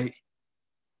country that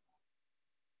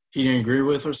he didn't agree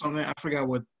with or something. I forgot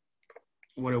what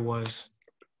it was.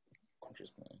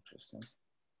 Interesting.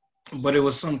 But it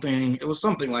was something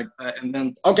like that. And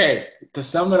then okay, to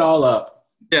sum it all up.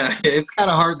 Yeah, it's kind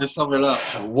of hard to sum it up.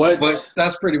 But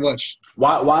that's pretty much.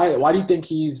 Why do you think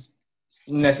he's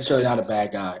necessarily not a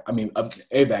bad guy? I mean,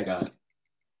 a bad guy.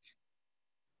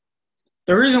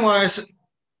 The reason why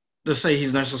to say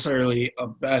he's necessarily a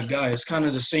bad guy is kind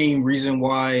of the same reason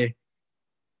why.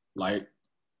 Like.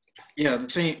 Yeah, the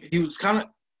same. He was kind of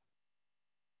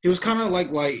like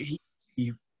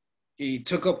he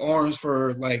took up arms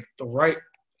for like the right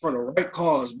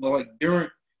cause, but like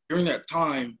during that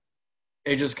time,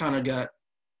 it just kind of got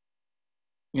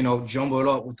jumbled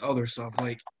up with other stuff.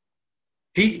 Like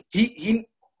he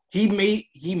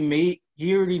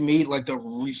already made like the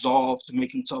resolve to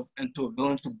make himself into a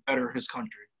villain to better his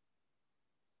country.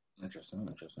 Interesting.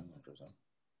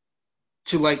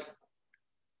 To like,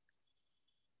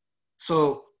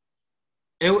 so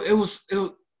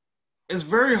it's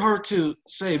very hard to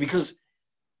say because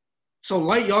so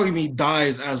Light Yagami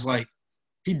dies as like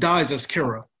he dies as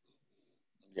Kira.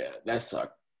 Yeah, that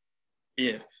sucked.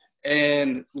 Yeah,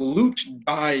 and Lelouch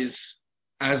dies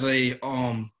as a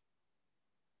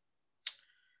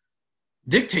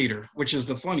dictator, which is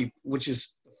the funny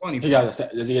He part.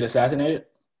 does he get assassinated?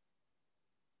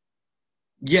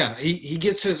 Yeah, he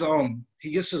gets his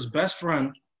best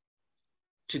friend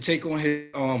to take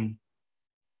on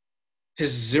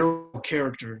his Zero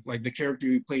character, like the character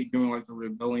he played during like the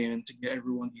rebellion, to get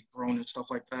everyone dethroned and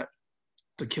stuff like that,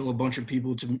 to kill a bunch of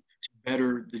people to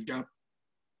better the Japanese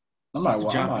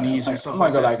and I stuff might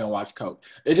like go that. back and watch Coke.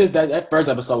 It just that first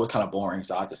episode was kind of boring,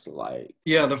 so I just like.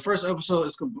 Yeah, the first episode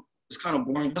is kind of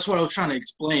boring. That's what I was trying to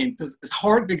explain, because it's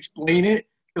hard to explain it,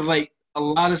 because like a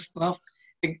lot of stuff,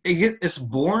 it's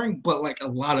boring, but like a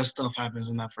lot of stuff happens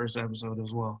in that first episode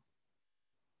as well,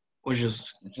 which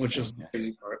is the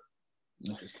crazy part.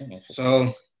 Interesting.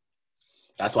 So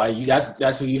That's why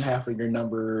that's who you have for your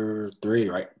number 3,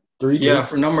 right? 3, yeah, 2?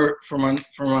 for my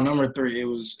number 3, it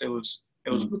was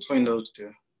between those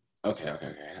two. Okay.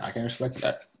 I can respect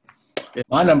that. Yeah.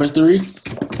 My number 3,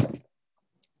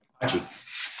 Itachi.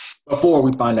 Before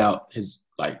we find out his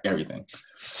like everything,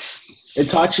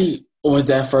 Itachi was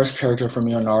that first character for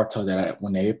me on Naruto that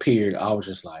when they appeared, I was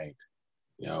just like,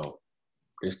 yo,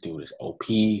 this dude is OP.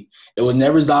 It was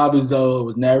never Zabuza. It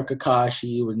was never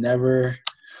Kakashi. It was never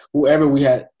whoever we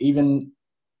had. Even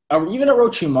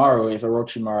Orochimaru. If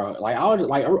Orochimaru, like I was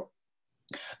like,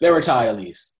 they were tied at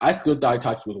least. I still thought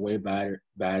Itachi was way better.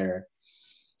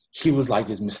 He was like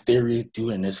this mysterious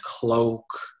dude in this cloak.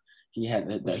 He had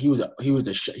he had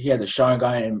the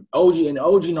Sharingan and OG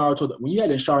Naruto. When you had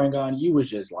the Sharingan, you was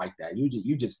just like that.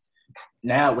 You just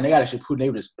now when they got a Shippuden, they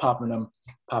were just popping them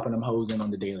hoes in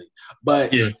on the daily.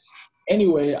 But Yeah.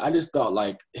 Anyway, I just thought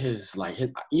like his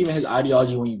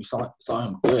ideology when you saw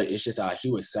him good, it's just that he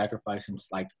would sacrifice him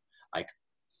like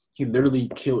he literally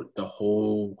killed the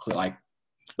whole like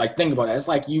think about that. It's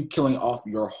like you killing off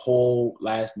your whole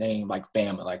last name, like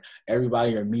family, like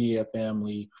everybody, your immediate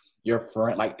family, your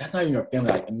friend, like that's not even your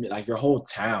family, like your whole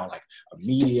town, like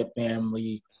immediate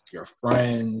family, your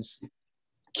friends,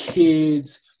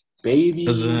 kids,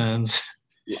 babies,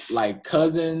 like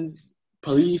cousins,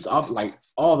 police, like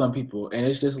all of them people. And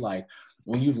it's just like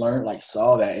when you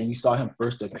saw that and you saw him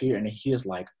first appear, and he is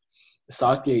like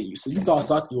Sasuke. You thought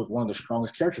Sasuke was one of the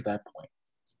strongest characters at that point.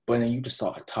 But then you just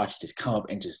saw Itachi just come up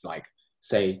and just like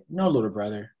say, "No, little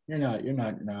brother, you're not.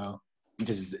 No."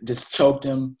 Just choked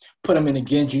him, put him in a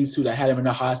genjutsu that had him in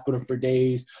the hospital for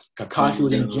days. Kakashi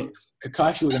was in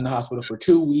the hospital for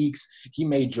 2 weeks. He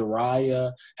made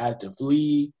Jiraiya had to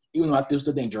flee, even though I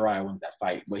still think Jiraiya won that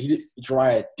fight. But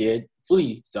Jiraiya did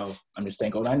flee. So I'm just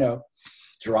saying what I know.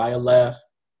 Jiraiya left.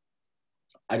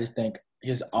 I just think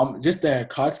his just the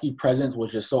Akatsuki presence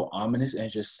was just so ominous and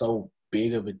just so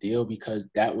big of a deal because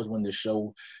that was when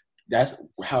that's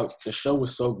how the show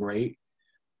was so great.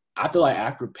 I feel like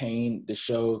after Pain, the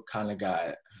show kind of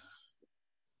got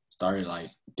started like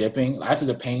dipping. After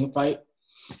the Pain fight,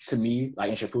 to me, like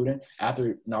in Shippuden,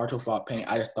 after Naruto fought Pain,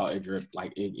 I just thought it dripped.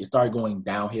 Like it started going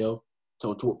downhill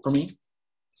for me.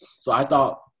 So I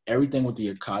thought everything with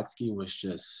the Akatsuki was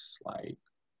just like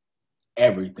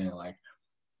everything. Like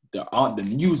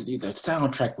the music, the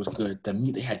soundtrack was good.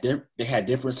 They had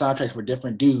different soundtracks for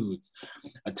different dudes.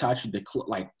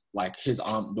 Itachi, like his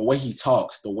the way he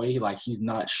talks, the way like he's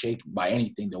not shaken by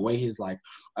anything, the way his like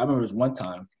I remember this one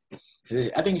time,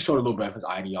 I think he showed a little bit of his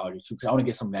ideology too. Cause I want to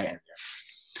get some of that in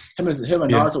there. Him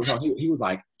and Naruto talking. He was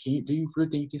like, do you really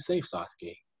think you can save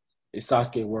Sasuke? Is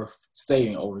Sasuke worth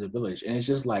saving over the village? And it's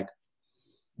just like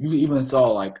you even saw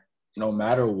like no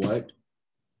matter what,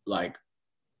 like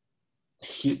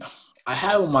I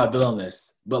have on my villain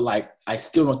list, but like I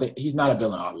still don't think he's not a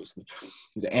villain. Obviously,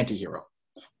 he's an anti-hero,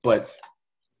 but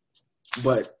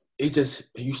it just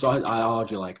you saw his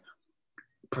ideology like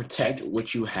protect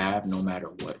what you have no matter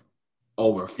what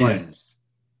over friends,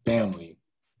 family,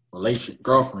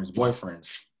 girlfriends,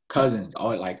 boyfriends, cousins,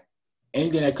 all like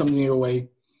anything that comes in your way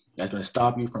that's going to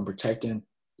stop you from protecting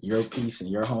your peace and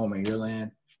your home and your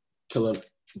land. Kill it.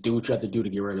 Do what you have to do to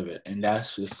get rid of it, and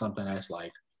that's just something that's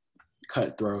like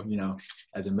cutthroat. You know,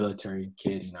 as a military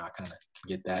kid, you know I kind of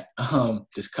get that.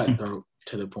 Just cutthroat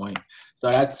to the point. So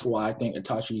that's why I think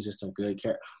Itachi is just a good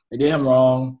character. They did him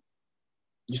wrong.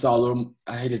 You saw a little.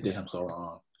 I just did him so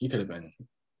wrong. He could have been.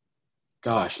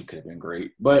 Gosh, he could have been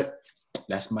great. But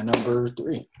that's my number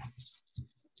 3.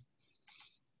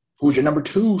 Who's your number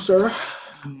 2, sir?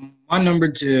 My number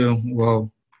 2.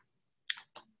 Well,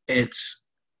 it's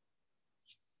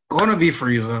gonna be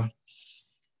Frieza.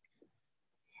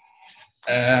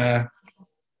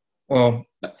 Well,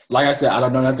 Like I said, I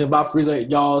don't know nothing about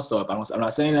Frieza, y'all. So if I'm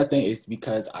not saying nothing, it's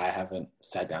because I haven't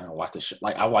sat down and watched the show.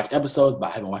 Like I watch episodes, but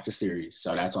I haven't watched the series.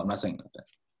 So that's why I'm not saying nothing.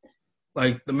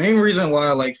 like the main reason why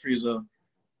I like Frieza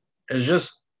is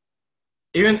just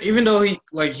even though he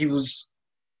was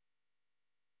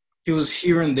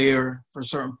here and there for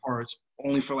certain parts,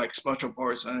 only for like special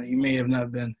parts, and he may have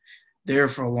not been there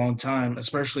for a long time,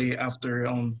 especially after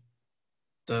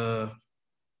the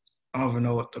I don't even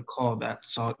know what to call that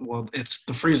saga. Well, it's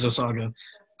the Frieza saga.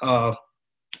 Uh,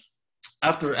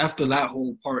 after that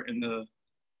whole part in the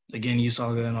Ginyu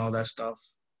saga and all that stuff,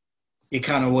 it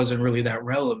kind of wasn't really that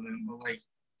relevant. But like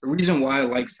the reason why I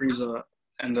like Frieza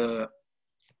and the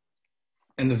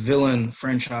villain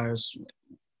franchise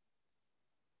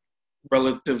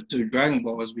relative to Dragon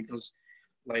Ball is because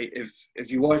like if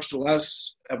you watch the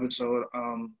last episode,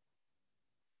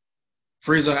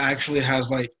 Frieza actually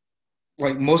has like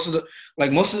most of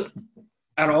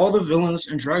out of all the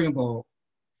villains in Dragon Ball,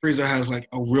 Frieza has like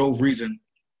a real reason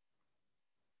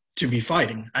to be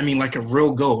fighting. I mean, like a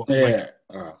real goal, Yeah.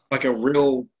 like a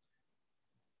real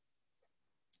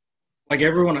like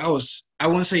everyone else. I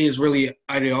wouldn't say it's really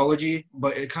ideology,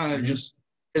 but it kind of just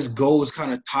his goals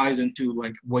kind of ties into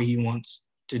like what he wants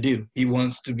to do. He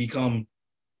wants to become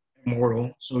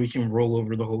immortal so he can roll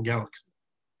over the whole galaxy.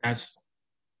 That's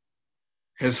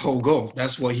his whole goal.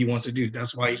 That's what he wants to do.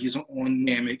 That's why he's on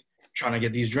Namek trying to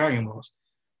get these Dragon Balls.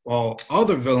 While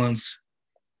other villains,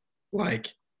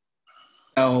 like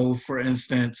L, for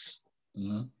instance,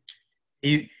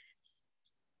 he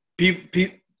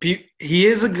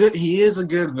is a good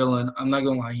villain. I'm not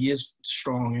gonna lie, he is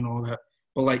strong and all that.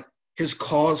 But like his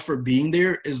cause for being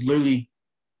there is literally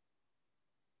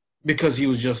because he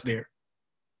was just there.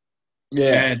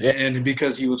 Yeah, and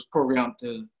because he was programmed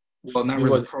to. Well, not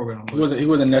really programmed. He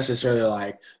wasn't necessarily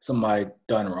like somebody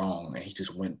done wrong and he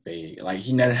just went vague. Like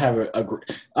he didn't have a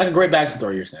great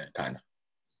backstory. You're saying, kind of.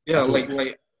 Yeah, like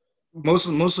most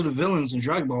of the villains in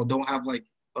Dragon Ball don't have like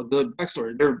a good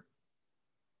backstory.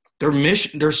 Their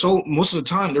mission, most of the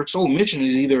time their sole mission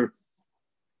is either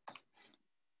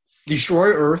destroy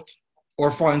Earth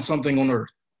or find something on Earth.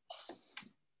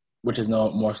 Which is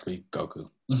mostly Goku.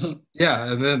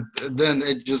 Yeah, and then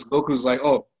it just Goku's like,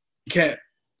 oh, you can't.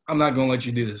 I'm not gonna let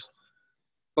you do this.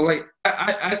 But like,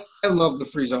 I love the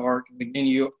Frieza arc, the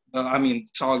Ginyu,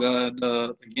 saga,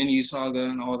 the Ginyu saga,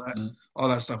 and all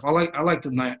that stuff. I like the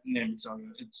Namek saga.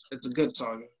 It's a good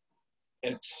saga.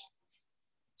 It's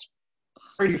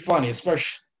pretty funny,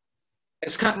 especially.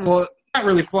 It's kind of not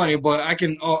really funny, but I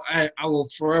will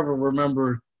forever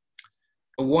remember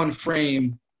the one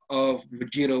frame of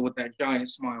Vegeta with that giant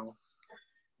smile,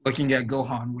 looking at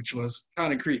Gohan, which was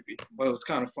kind of creepy, but it was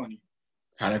kind of funny.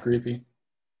 Kind of creepy.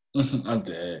 I'm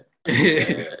dead.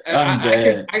 I'm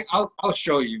dead. I'll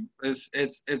show you. It's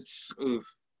oof.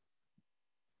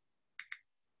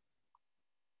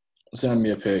 Send me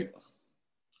a pic.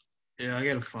 Yeah, I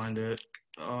gotta find it.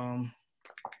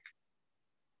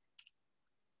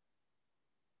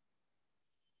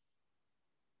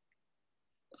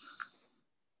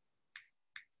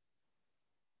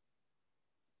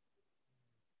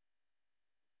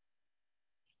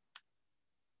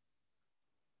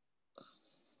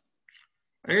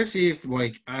 I gotta see if I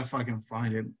can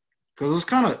find it, because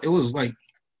it was like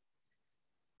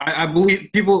I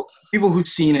believe people who've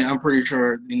seen it, I'm pretty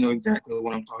sure they know exactly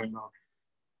what I'm talking about.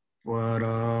 But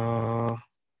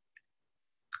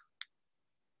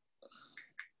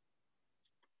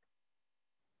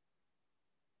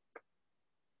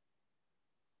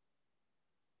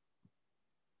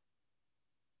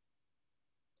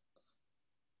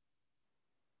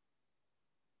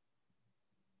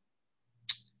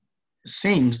it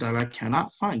seems that I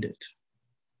cannot find it.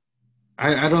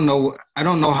 I don't know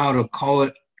how to call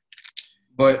it,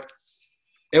 but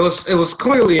it was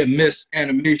clearly a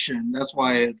misanimation. That's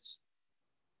kind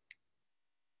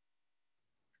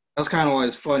of why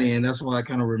it's funny, and that's why I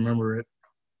kind of remember it.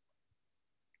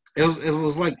 It was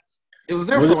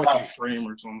there for like a frame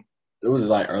or something. It was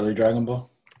like early Dragon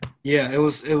Ball. Yeah, it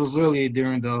was literally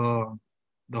during the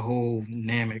whole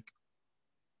Namek.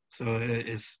 So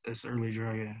it's early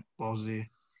Dragon Ball Z.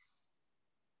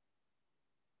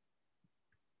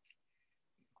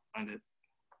 Find it.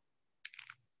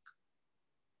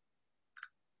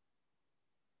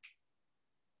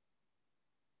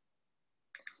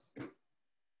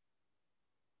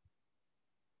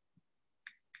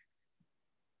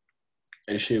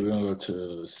 Hey, shit, we're gonna go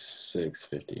to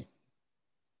 6:50.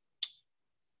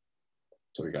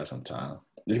 So we got some time.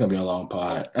 This is gonna be a long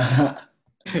pod. Well,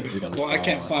 I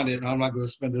can't find it. I'm not gonna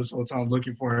spend this whole time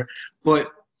looking for it. But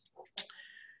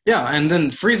yeah, and then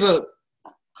Frieza.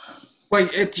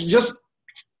 like it's just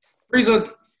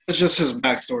Frieza. It's just his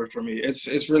backstory for me.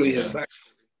 It's really his backstory,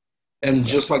 and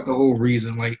just like the whole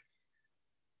reason, like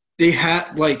they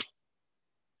had like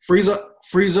Frieza,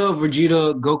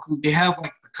 Vegeta, Goku. They have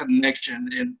like a connection,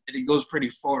 and it goes pretty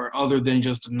far, other than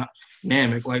just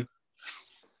Namek. Like,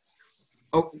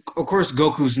 of course,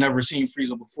 Goku's never seen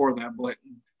Frieza before that, but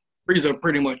Frieza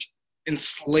pretty much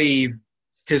enslaved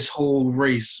his whole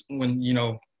race when he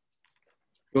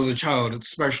was a child,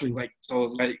 especially like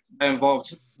that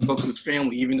involves Goku's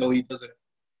family, even though he doesn't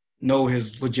know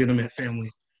his legitimate family.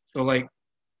 So like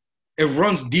it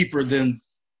runs deeper than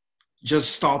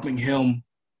just stopping him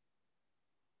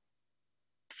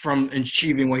from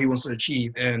achieving what he wants to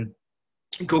achieve, and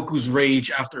Goku's rage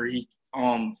after he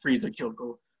Frieza killed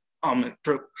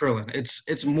Krillin.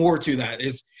 It's more to that.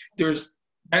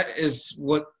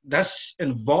 That's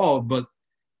involved, but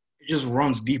it just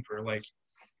runs deeper. Like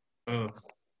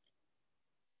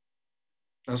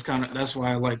that's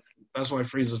why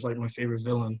Frieza's like my favorite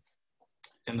villain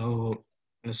in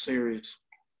the series.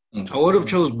 I would have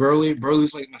chose Broly.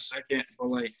 Broly's like my second, but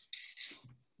like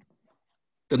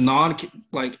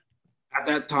at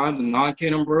that time the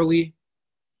non-canon Broly,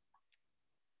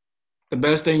 the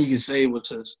best thing you could say was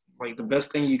the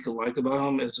best thing you could like about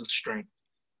him is his strength,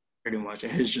 pretty much,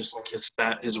 and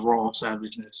his raw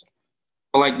savageness.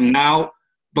 But like now,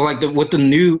 with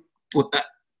that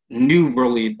new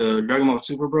Broly, the Dragon Ball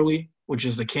Super Broly, which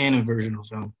is the canon version of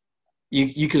him,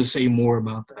 you could say more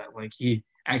about that. Like he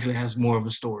actually has more of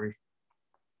a story.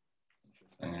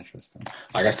 Interesting.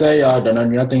 Like I said, y'all don't know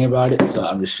nothing about it, so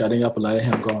I'm just shutting up and letting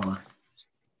him go on.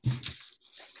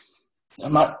 You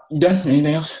done?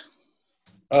 Anything else?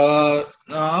 No,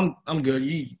 I'm good.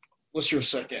 What's your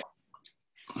second?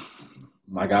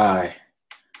 My guy.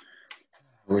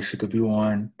 I wish it could be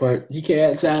one, but he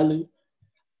can't, sadly.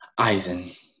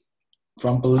 Aizen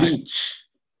from Bleach.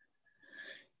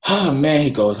 Oh man,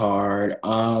 he goes hard.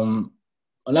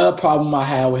 Another problem I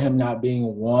had with him not being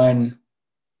one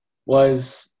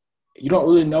was you don't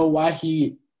really know why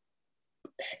he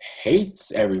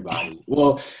hates everybody.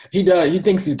 Well, he does. He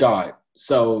thinks he's God.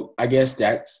 So I guess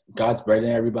that's God's better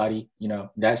than everybody, in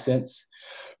that sense.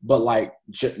 But like,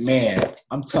 man,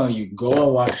 I'm telling you, go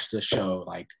and watch the show.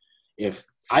 Like, if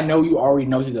I know you already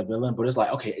know he's a villain, but it's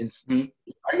like, okay,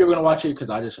 are you gonna watch it? Because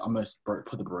I'm gonna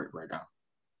put the break right down.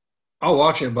 I'll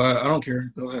watch it, but I don't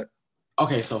care. Go ahead.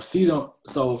 Okay, so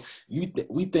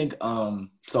we think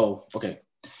okay,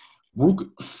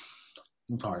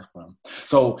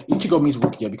 So Ichigo meets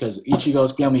Rukia because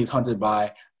Ichigo's family is hunted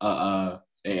by a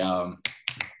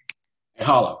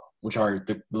hollow, which are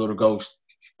the little ghosts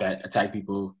that attack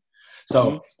people.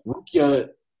 So Rukia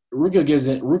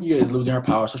is losing her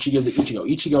power, so she gives it Ichigo.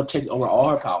 Ichigo takes over all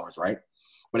her powers, right?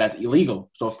 But that's illegal.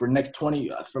 So for the next 20,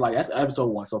 that's episode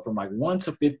 1. So from like 1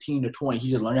 to 15 to 20,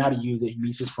 he's just learning how to use it. He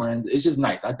meets his friends. It's just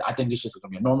nice. I think it's just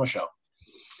gonna be a normal show.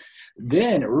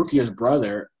 Then Rukia's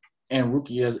brother and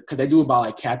Rukia's, because they do about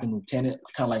like captain, lieutenant,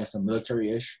 kind of like it's a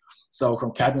military-ish. So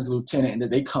from captain to lieutenant, and then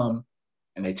they come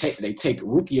and they take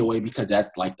Rukia away because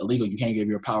that's like illegal. You can't give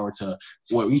your power to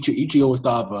Ichigo was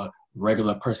thought of a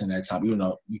regular person at that time, even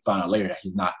though you find out later that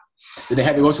he's not. Then they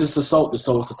have to go to the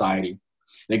Soul Society.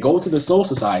 They go to the Soul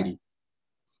Society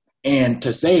and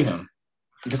to save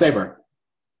her.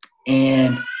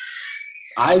 And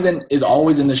Aizen is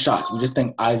always in the shots. We just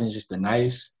think Aizen's just a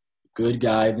nice, good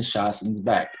guy in the shots in his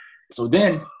back. So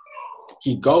then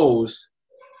he goes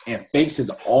and fakes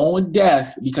his own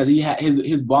death because he had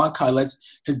his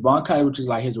Bankai, which is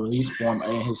like his release form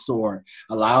and his sword,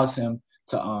 allows him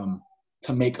to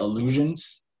make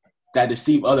illusions that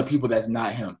deceive other people that's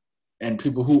not him. And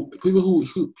people who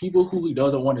he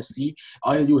doesn't want to see,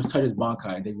 all you do is touch his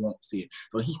Bankai and they won't see it.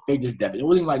 So he faked his death. It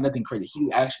wasn't like nothing crazy.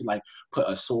 He actually like put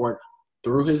a sword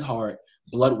through his heart.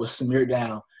 Blood was smeared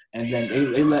down, and then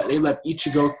they left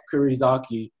Ichigo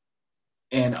Kurizaki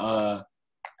and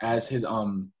as his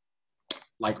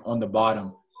like on the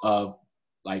bottom of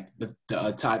like the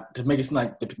top to make it seem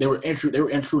like they were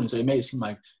intruding. So it made it seem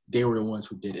like they were the ones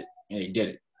who did it, and they did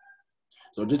it.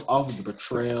 So just off of the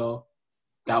betrayal.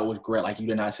 That was great. Like, you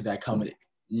did not see that coming.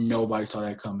 Nobody saw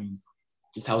that coming.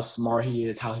 Just how smart he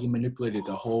is, how he manipulated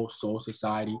the whole Soul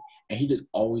Society. And he just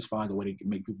always finds a way to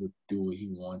make people do what he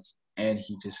wants. And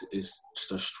he just is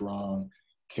just a strong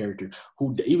character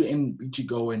who, even in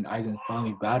Ichigo and Aizen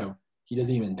finally battle, he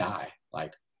doesn't even die.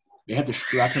 Like, they have to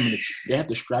strap him in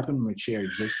a chair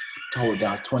just to hold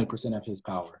down 20% of his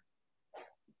power.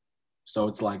 So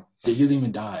it's like, he doesn't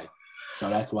even die. So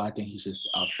that's why I think he's just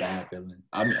a bad villain.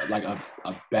 I mean, like a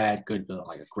bad, good villain,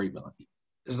 like a great villain.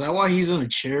 Is that why he's in a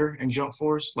chair in Jump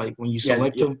Force? Like when you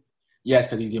select him? Yes,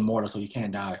 because he's immortal, so he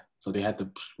can't die. so they had to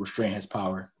restrain his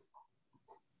power.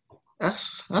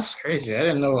 That's crazy. I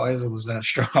didn't know Aizen was that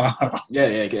strong.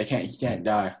 Yeah, he can't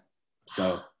die.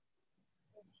 So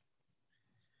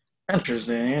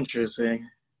Interesting.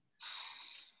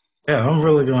 Yeah, I'm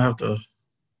really gonna have to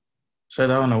sit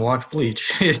down and watch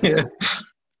Bleach.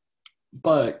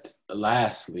 but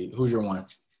lastly, who's your one?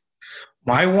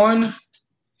 My one,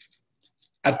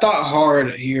 I thought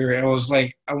hard here, and I was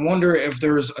like, I wonder if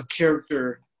there's a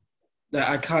character that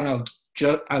I kind of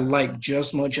I like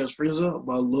just much as Frieza,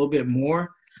 but a little bit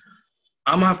more.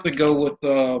 I'm gonna have to go with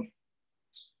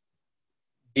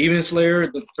Demon Slayer,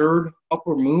 the third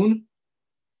Upper Moon.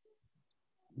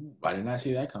 I did not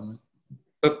see that coming.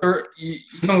 The third, you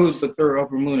know who the third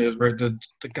Upper Moon is, right? The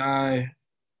guy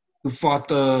who fought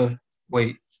the.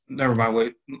 Wait, never mind.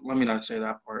 Wait, let me not say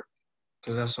that part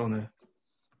because that's on the.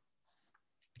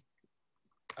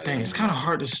 Dang, it's kind of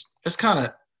hard to. It's kind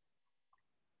of.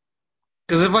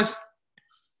 Because if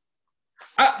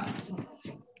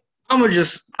I'm gonna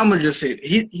just say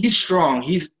it. He's strong.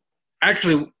 He's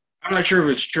actually, I'm not sure if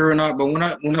it's true or not, but when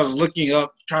I was looking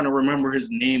up trying to remember his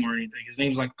name or anything, his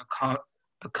name's like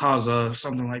Akaza,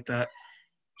 something like that.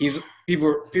 He's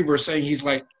people are saying he's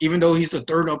like, even though he's the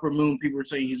third Upper Moon, people are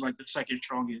saying he's like the second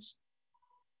strongest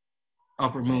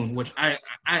Upper Moon, which I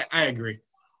agree.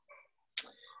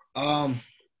 But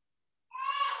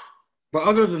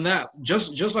other than that,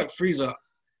 just like Frieza,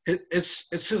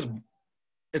 it's his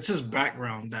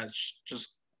background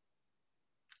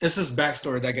it's his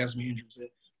backstory that gets me interested.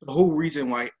 The whole reason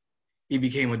why he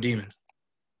became a demon,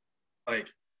 like,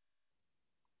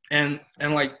 and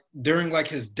like during like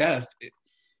his death,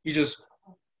 he just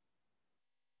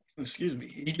his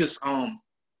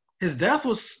death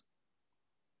was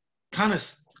kind of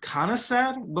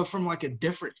sad, but from like a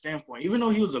different standpoint. Even though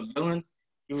he was a villain,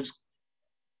 he was,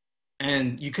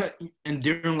 and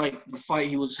during like the fight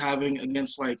he was having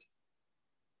against like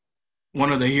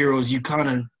one of the heroes, you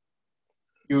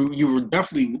were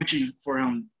definitely wishing for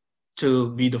him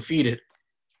to be defeated,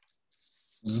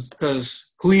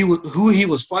 because who he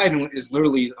was fighting is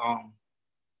literally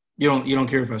you don't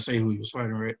care if I say who he was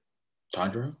fighting, right?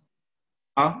 Tanjiro?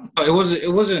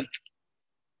 It wasn't.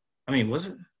 I mean, was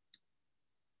it?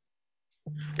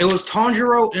 It was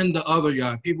Tanjiro and the other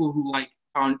guy. People who like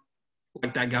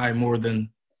that guy more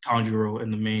than Tanjiro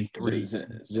in the main three.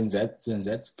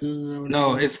 Zenzetsu?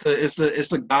 No, it's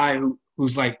the guy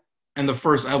who's like in the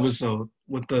first episode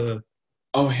with the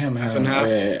him. half and half. Oh,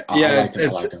 yeah. I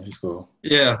like him. He's cool.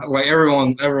 Yeah, like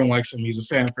everyone likes him. He's a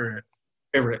fan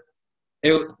favorite.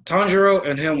 Tanjiro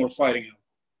and him were fighting him.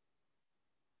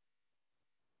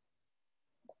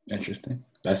 Interesting.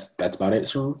 That's about it,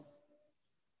 sir.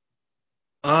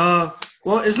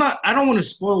 Well, it's not. I don't want to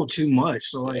spoil too much,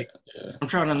 so like, yeah. I'm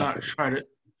trying to not try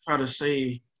to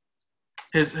say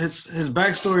his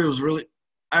backstory was really.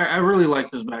 I really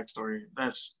liked his backstory.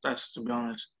 That's to be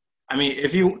honest. I mean,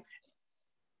 if you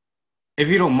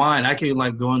don't mind, I can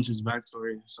like go into his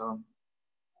backstory. So,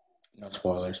 no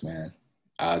spoilers, man.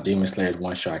 Demon Slayer's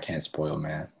one show I can't spoil,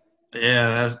 man.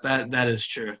 Yeah, that is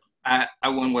true. I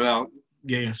went without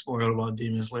getting spoiled about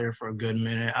Demon Slayer for a good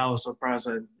minute. I was surprised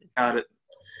I got it.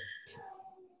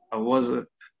 I wasn't,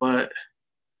 but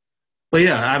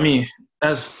yeah, I mean,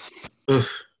 that's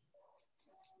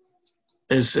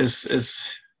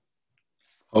it's.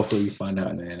 Hopefully, we find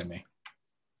out in the anime.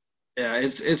 Yeah, it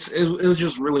was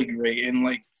just really great, and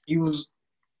like he was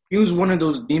one of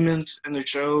those demons in the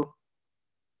show,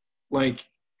 like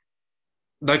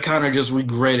that kind of just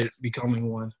regretted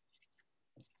becoming one.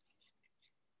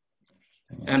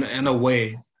 And in a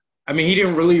way, I mean, he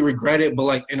didn't really regret it, but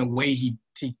like in a way, he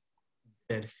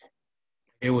did.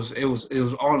 It was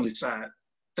honestly sad.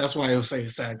 That's why I was saying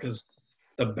sad, because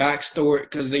the backstory,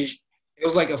 because it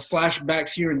was like a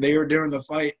flashbacks here and there during the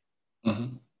fight.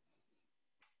 Mm-hmm.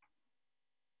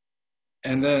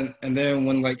 And then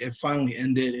when like it finally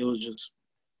ended, it was just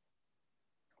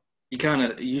you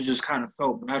just kind of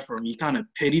felt bad for him. You kind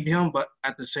of pitied him, but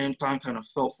at the same time, kind of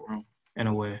felt for him in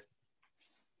a way.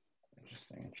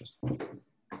 Interesting.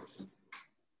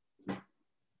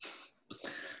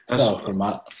 So for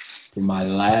my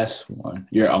last one,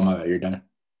 you're done.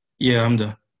 Yeah, I'm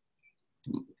done.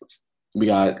 We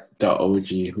got the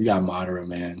OG. We got Madara,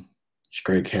 man. He's a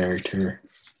great character.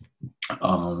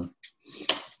 I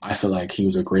feel like he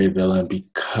was a great villain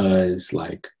because,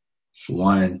 like,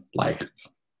 one, like,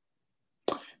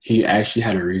 he actually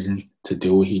had a reason to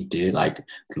do what he did. Like,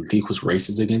 the Leaf was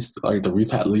racist against, like, the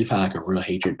Leaf had like a real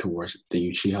hatred towards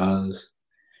the Uchihas,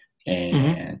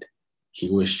 and he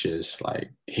was just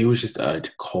a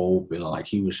cold villain. Like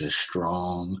he was just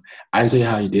strong. I just hate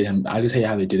how he did him. I just hate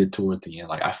how they did it toward the end.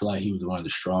 Like I feel like he was one of the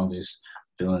strongest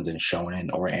villains in shonen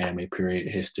or anime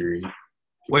period history.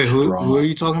 Wait, who are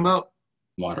you talking about?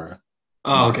 Madara.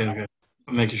 Oh, okay.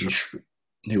 I'm making sure.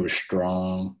 He was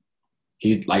strong.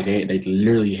 He like they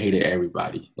literally hated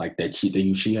everybody. Like the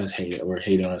Uchihas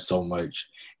hated on us so much,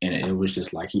 and it was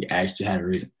just like he actually had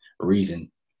a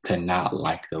reason to not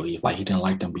like the leaf. Like he didn't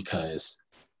like them because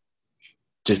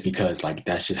like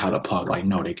that's just how the plot. Like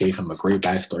no, they gave him a great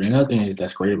backstory. Another thing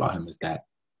that's great about him is that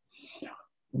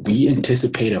we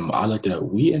anticipated. I looked it up.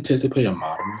 We anticipated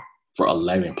Madara for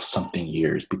 11 something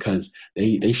years because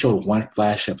they showed one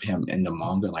flash of him in the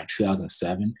manga like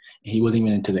 2007, and he wasn't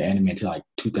even into the anime until like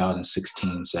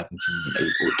 2016, 17, 8,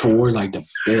 towards like the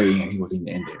very end. He wasn't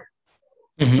even in there.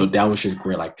 Mm-hmm. So that was just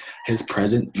great. Like his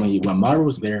presence when Madara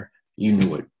was there, you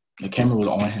knew it. The camera was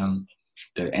on him.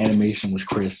 The animation was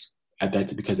crisp at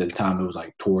that because at the time it was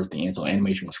like towards the end, so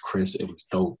animation was crisp. It was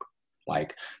dope.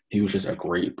 Like he was just a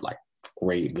great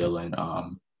villain.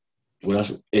 What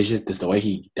else? It's just the way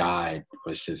he died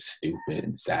was just stupid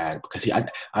and sad because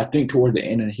I think towards the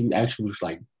end he actually was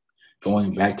like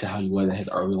going back to how he was in his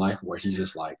early life where he's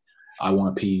just like, I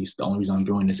want peace. The only reason I'm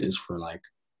doing this is for like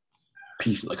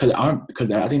peace. Because I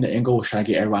think the end goal was trying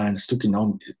to get everybody in the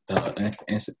Tsukuyomi,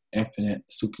 the infinite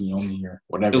Tsukuyomi or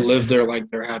whatever. To live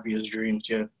their happiest dreams,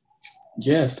 yeah.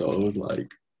 Yeah, so it was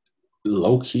like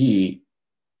low key.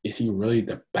 Is he really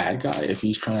the bad guy if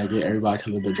he's trying to get everybody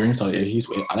to live their dreams? So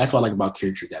that's what I like about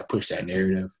characters that push that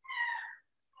narrative.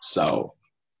 So,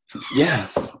 yeah.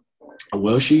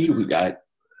 Will she? We got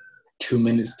 2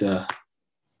 minutes to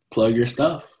plug your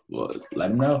stuff. Well, let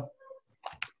them know.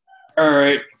 All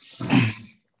right.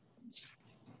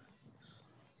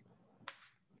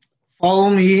 Follow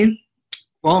me.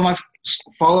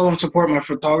 Follow and support my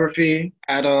photography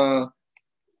at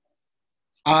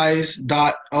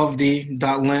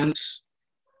eyes.ofthee.lens.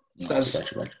 That's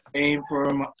the same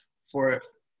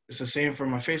it's the same for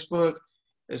my Facebook.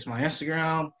 It's my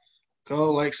Instagram.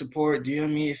 Go like, support,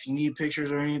 DM me if you need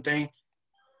pictures or anything.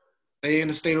 Stay in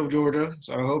the state of Georgia,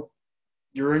 so I hope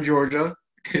you're in Georgia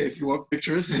if you want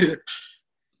pictures.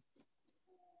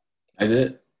 That's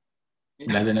it.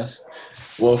 Nothing else.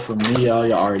 Well, for me,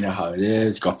 y'all already know how it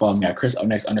is. You can follow me at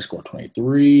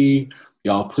ChrisUpNext_23.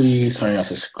 Y'all, please turn your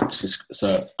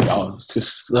subscribe,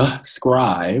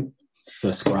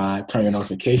 turn your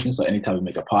notifications. So anytime we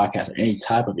make a podcast or any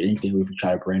type of anything we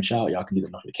try to branch out, y'all can get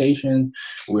the notifications.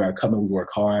 We are coming. We work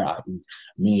hard.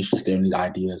 Me and she stay on these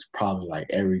ideas probably like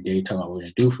every day, telling what we're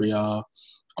gonna do for y'all.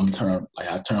 I turn on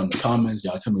the comments.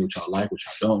 Y'all tell me what y'all like, what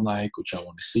y'all don't like, what y'all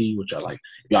want to see, what y'all like.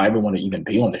 If y'all ever want to even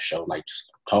be on the show, like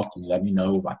just talk to me, let me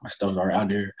know. Like my stuff's already out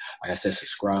there. Like I said,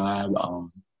 subscribe.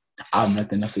 I have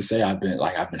nothing else to say. I've been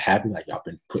happy. Like y'all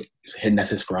been hitting that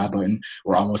subscribe button.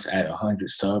 We're almost at 100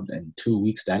 subs in 2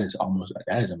 weeks. That is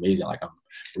amazing. Like I'm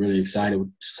really excited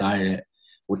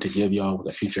what to give y'all, what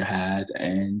the future has,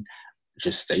 and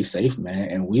just stay safe, man.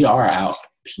 And we are out.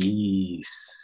 Peace.